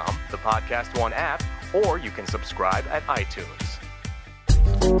 Forbes.com, the Podcast One app, or you can subscribe at iTunes.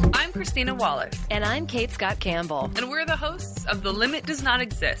 I'm Christina Wallace. And I'm Kate Scott Campbell. And we're the hosts of The Limit Does Not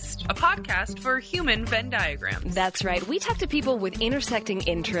Exist, a podcast for human Venn diagrams. That's right. We talk to people with intersecting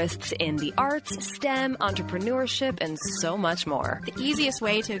interests in the arts, STEM, entrepreneurship, and so much more. The easiest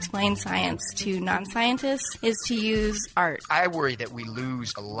way to explain science to non-scientists is to use art. I worry that we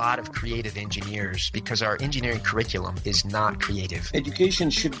lose a lot of creative engineers because our engineering curriculum is not creative.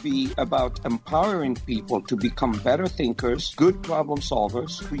 Education should be about empowering people to become better thinkers, good problem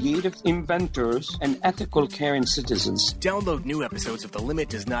solvers, creative inventors, and ethical, caring citizens. Download new episodes of The Limit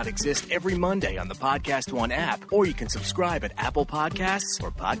Does Not Exist every Monday on the Podcast One app, or you can subscribe at Apple Podcasts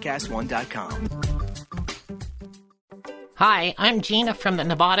or podcastone.com. Hi, I'm Gina from the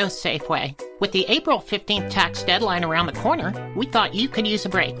Novato Safeway. With the April 15th tax deadline around the corner, we thought you could use a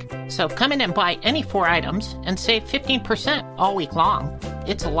break. So come in and buy any 4 items and save 15% all week long.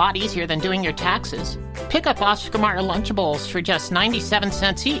 It's a lot easier than doing your taxes. Pick up Oscar Mayer Lunchables for just 97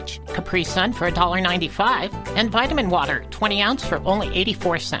 cents each, Capri Sun for $1.95, and vitamin water, 20 ounce for only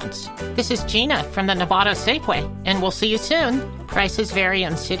 84 cents. This is Gina from the Novato Safeway, and we'll see you soon. Prices vary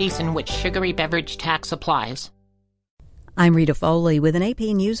in cities in which sugary beverage tax applies. I'm Rita Foley with an AP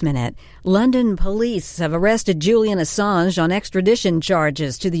News Minute. London police have arrested Julian Assange on extradition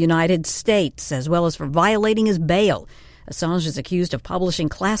charges to the United States, as well as for violating his bail. Assange is accused of publishing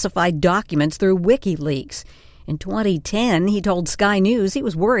classified documents through WikiLeaks. In 2010, he told Sky News he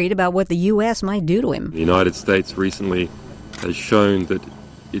was worried about what the U.S. might do to him. The United States recently has shown that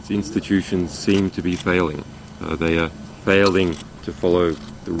its institutions seem to be failing. They are failing to follow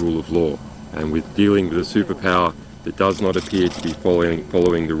the rule of law. And with dealing with a superpower that does not appear to be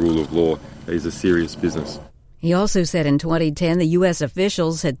following the rule of law is a serious business. He also said in 2010 the U.S.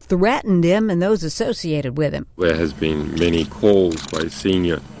 officials had threatened him and those associated with him. There has been many calls by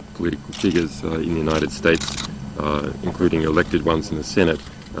senior political figures in the United States, including elected ones in the Senate,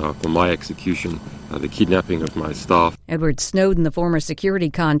 for my execution, the kidnapping of my staff. Edward Snowden, the former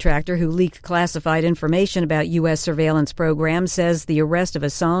security contractor who leaked classified information about U.S. surveillance programs, says the arrest of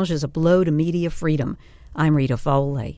Assange is a blow to media freedom. I'm Rita Foley.